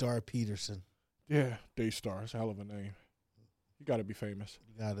 Daystar Peterson. Yeah, Daystar. It's a hell of a name. You got to be famous.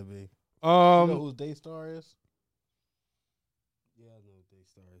 You got to be. You know who Daystar is? Yeah, I know who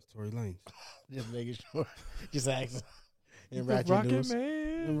Daystar is. Tory Lanez. Just making sure. Just asking. In Rocket News.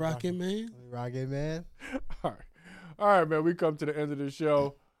 Man. And Rocket Man. Rocket Man. All right, man. We come to the end of the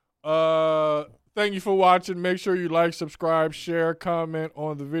show. Thank you for watching. Make sure you like, subscribe, share, comment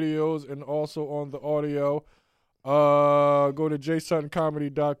on the videos and also on the audio. Go to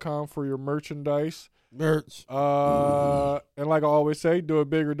jaysuttoncomedy.com for your merchandise. Merch. And like I always say, do it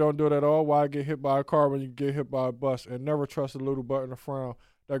big or don't do it at all. Why get hit by a car when you get hit by a bus? And never trust a little button or frown.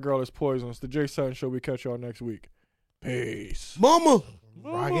 That girl is poisonous. The Jay Sutton Show. We catch y'all next week. Peace. Mama.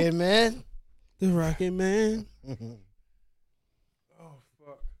 Rocket Man. The Rocket Man. Oh,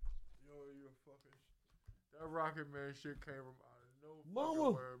 fuck. Yo, you fucking... That Rocket Man shit came from out of no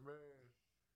fucking where, man.